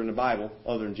character in the Bible,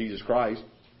 other than Jesus Christ,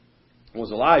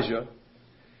 was Elijah.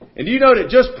 And do you know that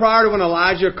just prior to when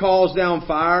Elijah calls down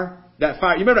fire, that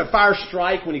fire, you remember that fire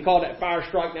strike when he called that fire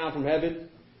strike down from heaven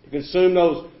to consume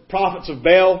those prophets of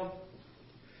Baal?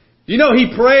 Do you know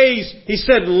he prays, he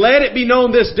said, let it be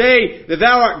known this day that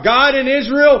thou art God in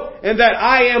Israel and that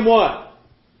I am what?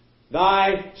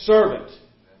 Thy servant.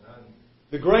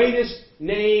 The greatest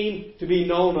name to be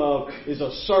known of is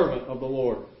a servant of the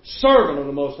Lord. Servant of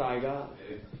the Most High God.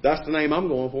 That's the name I'm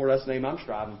going for. That's the name I'm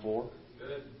striving for.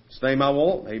 It's the name I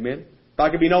want. Amen. If I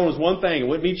could be known as one thing, it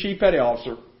wouldn't be Chief Petty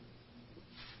Officer.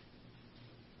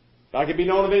 If I could be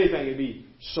known of anything, it'd be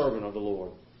servant of the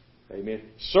Lord. Amen.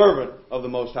 Servant of the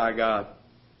Most High God.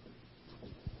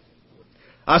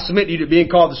 I submit to you that being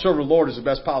called the servant of the Lord is the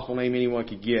best possible name anyone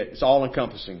could get. It's all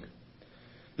encompassing.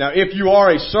 Now, if you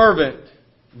are a servant,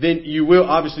 then you will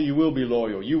be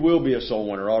loyal. You will be a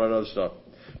soul winner, all that other stuff.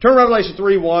 Turn to Revelation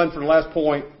 3:1 for the last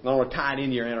point. I want to tie it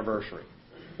into your anniversary.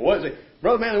 What is it?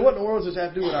 Brother Manley, what in the world does this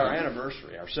have to do with our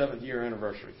anniversary, our 7th year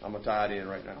anniversary? I'm going to tie it in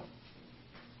right now.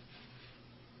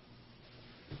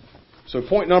 So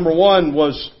point number 1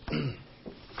 was, I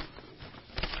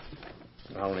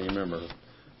don't even remember.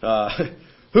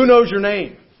 Who knows your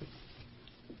name?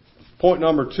 Point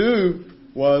number 2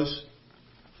 was,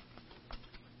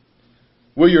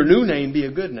 will your new name be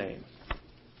a good name?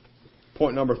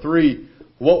 Point number 3,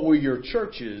 what will your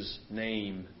church's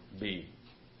name be?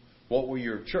 What will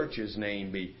your church's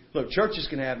name be? Look, churches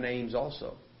can have names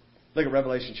also. Look at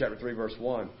Revelation chapter 3, verse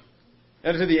 1.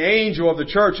 And to the angel of the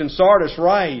church in Sardis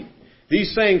write,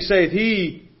 these things saith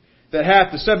he that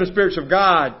hath the 7 spirits of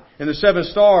God and the 7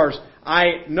 stars.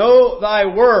 I know thy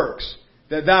works,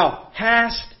 that thou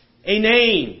hast a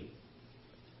name,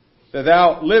 that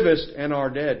thou livest and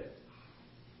art dead.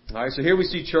 All right, so here we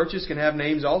see churches can have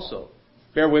names also.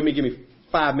 Bear with me, give me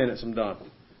 5 minutes, I'm done.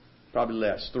 Probably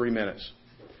less, 3 minutes.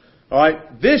 All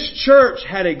right, this church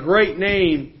had a great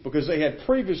name because they had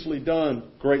previously done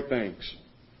great things.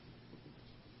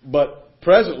 But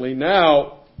presently,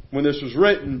 now, when this was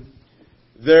written,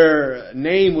 their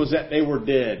name was that they were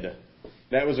dead.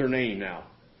 That was their name now.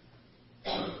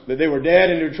 That they were dead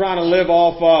and they're trying to live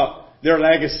off their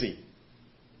legacy.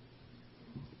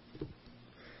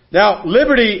 Now,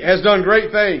 Liberty has done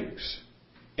great things.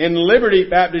 And Liberty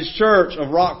Baptist Church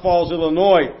of Rock Falls,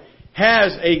 Illinois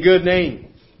has a good name.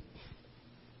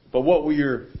 But what will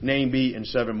your name be in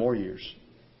 7 more years?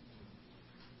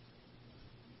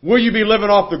 Will you be living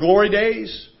off the glory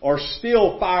days or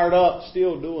still fired up,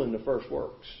 still doing the first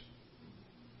works?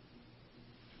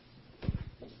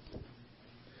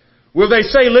 Will they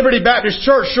say Liberty Baptist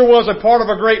Church sure was a part of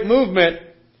a great movement,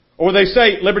 or will they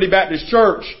say Liberty Baptist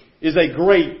Church is a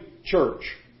great church?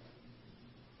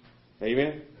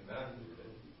 Amen?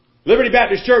 Liberty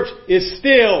Baptist Church is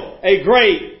still a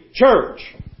great church.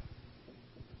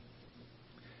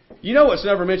 You know what's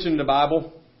never mentioned in the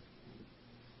Bible?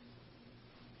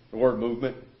 The word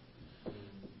movement.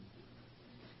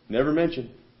 Never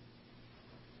mentioned.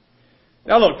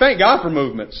 Now look, thank God for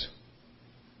movements.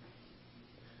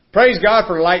 Praise God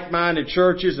for like-minded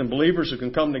churches and believers who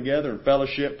can come together and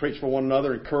fellowship, preach for one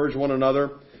another, encourage one another.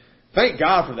 Thank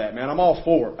God for that, man. I'm all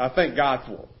for it. I thank God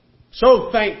for it. So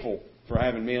thankful for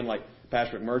having men like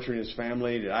Pastor McMurtry and his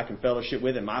family that I can fellowship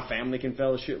with and my family can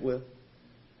fellowship with.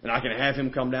 And I can have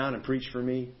him come down and preach for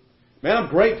me. Man, I'm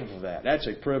grateful for that. That's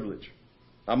a privilege.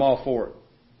 I'm all for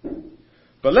it.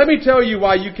 But let me tell you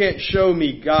why you can't show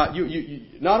me God.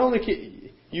 Not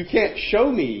only you can't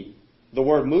show me the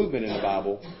word movement in the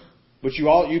Bible, but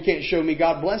you can't show me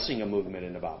God blessing a movement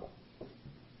in the Bible.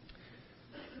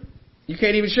 You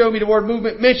can't even show me the word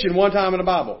movement mentioned one time in the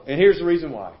Bible. And here's the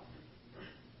reason why.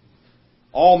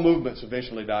 All movements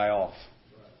eventually die off.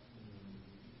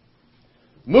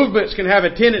 Movements can have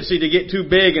a tendency to get too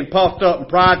big and puffed up and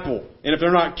prideful. And if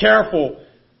they're not careful,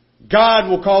 God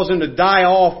will cause them to die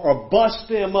off or bust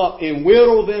them up and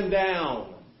whittle them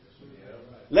down.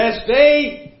 Lest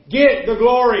they get the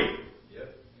glory.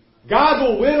 God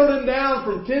will whittle them down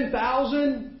from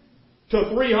 10,000 to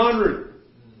 300.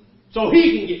 So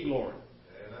He can get glory.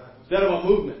 Instead of a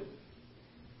movement.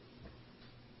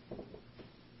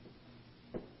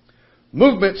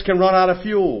 Movements can run out of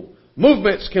fuel.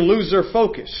 Movements can lose their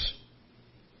focus.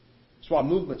 That's why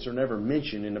movements are never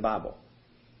mentioned in the Bible.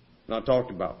 Not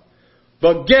talked about.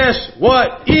 But guess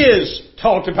what is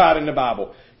talked about in the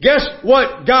Bible? Guess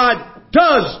what God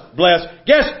does bless?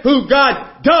 Guess who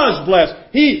God does bless?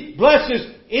 He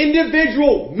blesses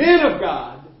individual men of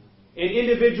God and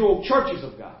individual churches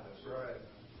of God.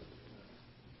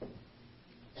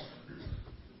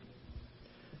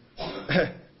 That's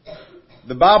right.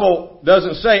 The Bible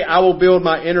doesn't say, I will build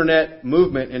my internet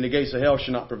movement and the gates of hell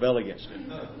shall not prevail against it.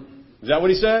 Is that what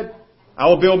He said? I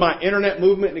will build my internet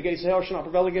movement and the gates of hell shall not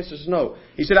prevail against it? No.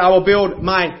 He said, I will build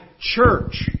my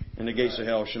church and the gates of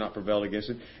hell shall not prevail against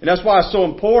it. And that's why it's so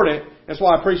important. That's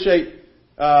why I appreciate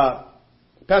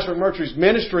Pastor McMurtry's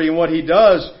ministry and what he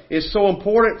does is so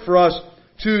important for us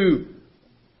to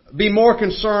be more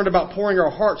concerned about pouring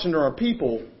our hearts into our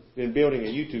people than building a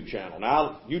YouTube channel.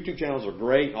 Now, YouTube channels are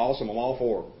great, awesome, I'm all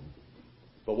for them.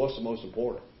 But what's the most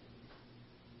important?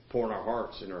 Pouring our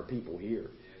hearts into our people here.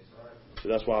 So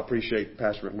that's why I appreciate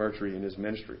Pastor McMurtry and his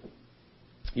ministry.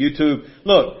 YouTube,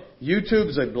 look,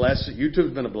 YouTube's a blessing.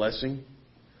 YouTube's been a blessing.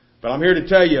 But I'm here to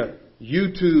tell you,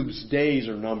 YouTube's days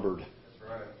are numbered.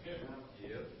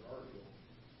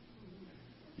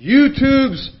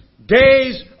 YouTube's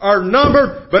days are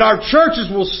numbered, but our churches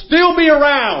will still be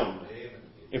around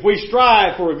if we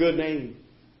strive for a good name.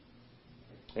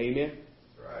 Amen.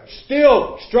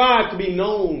 Still strive to be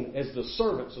known as the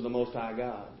servants of the Most High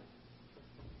God.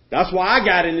 That's why I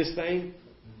got in this thing,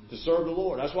 to serve the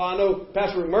Lord. That's why I know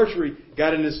Pastor McMurtry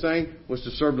got in this thing, was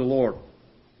to serve the Lord.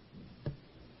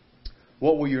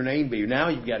 What will your name be? Now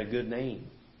you've got a good name.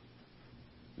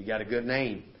 You got a good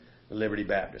name. Liberty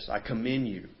Baptist. I commend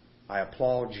you. I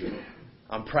applaud you.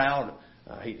 I'm proud.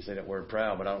 I hate to say that word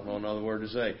proud, but I don't know another word to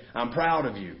say. I'm proud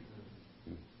of you.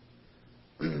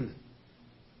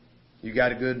 You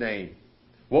got a good name.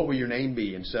 What will your name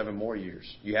be in 7 more years?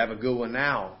 You have a good one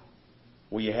now.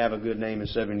 Will you have a good name in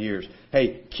 7 years?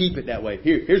 Hey, keep it that way.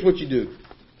 Here's what you do.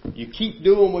 You keep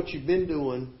doing what you've been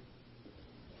doing.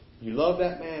 You love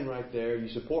that man right there. You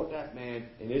support that man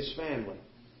and his family.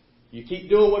 You keep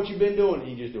doing what you've been doing,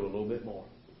 and you just do a little bit more.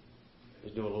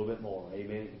 Just do a little bit more.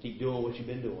 Amen. Keep doing what you've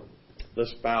been doing.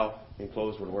 Let's bow and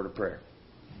close with a word of prayer.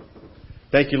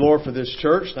 Thank you, Lord, for this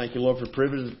church. Thank you, Lord, for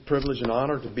privilege and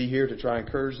honor to be here to try and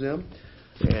encourage them.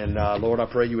 And, Lord, I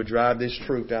pray you would drive this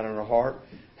truth down in our heart.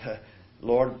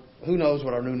 Lord, who knows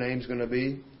what our new name's going to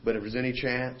be, but if there's any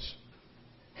chance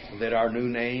that our new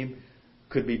name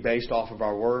could be based off of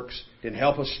our works, then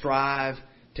help us strive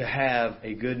to have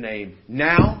a good name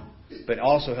now, but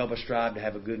also help us strive to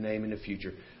have a good name in the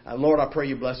future. Lord, I pray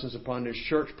your blessings upon this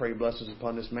church. Pray your blessings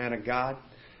upon this man of God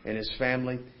and his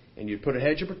family. And you put a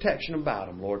hedge of protection about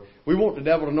him, Lord. We want the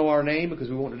devil to know our name because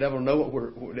we want the devil to know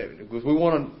because we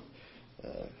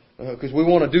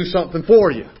want to do something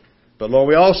for you. But Lord,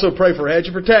 we also pray for a hedge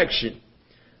of protection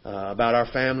about our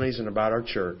families and about our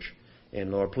church. And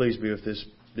Lord, please be with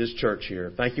this church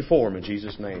here. Thank you for him in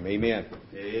Jesus' name. Amen.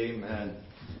 Amen.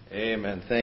 Amen.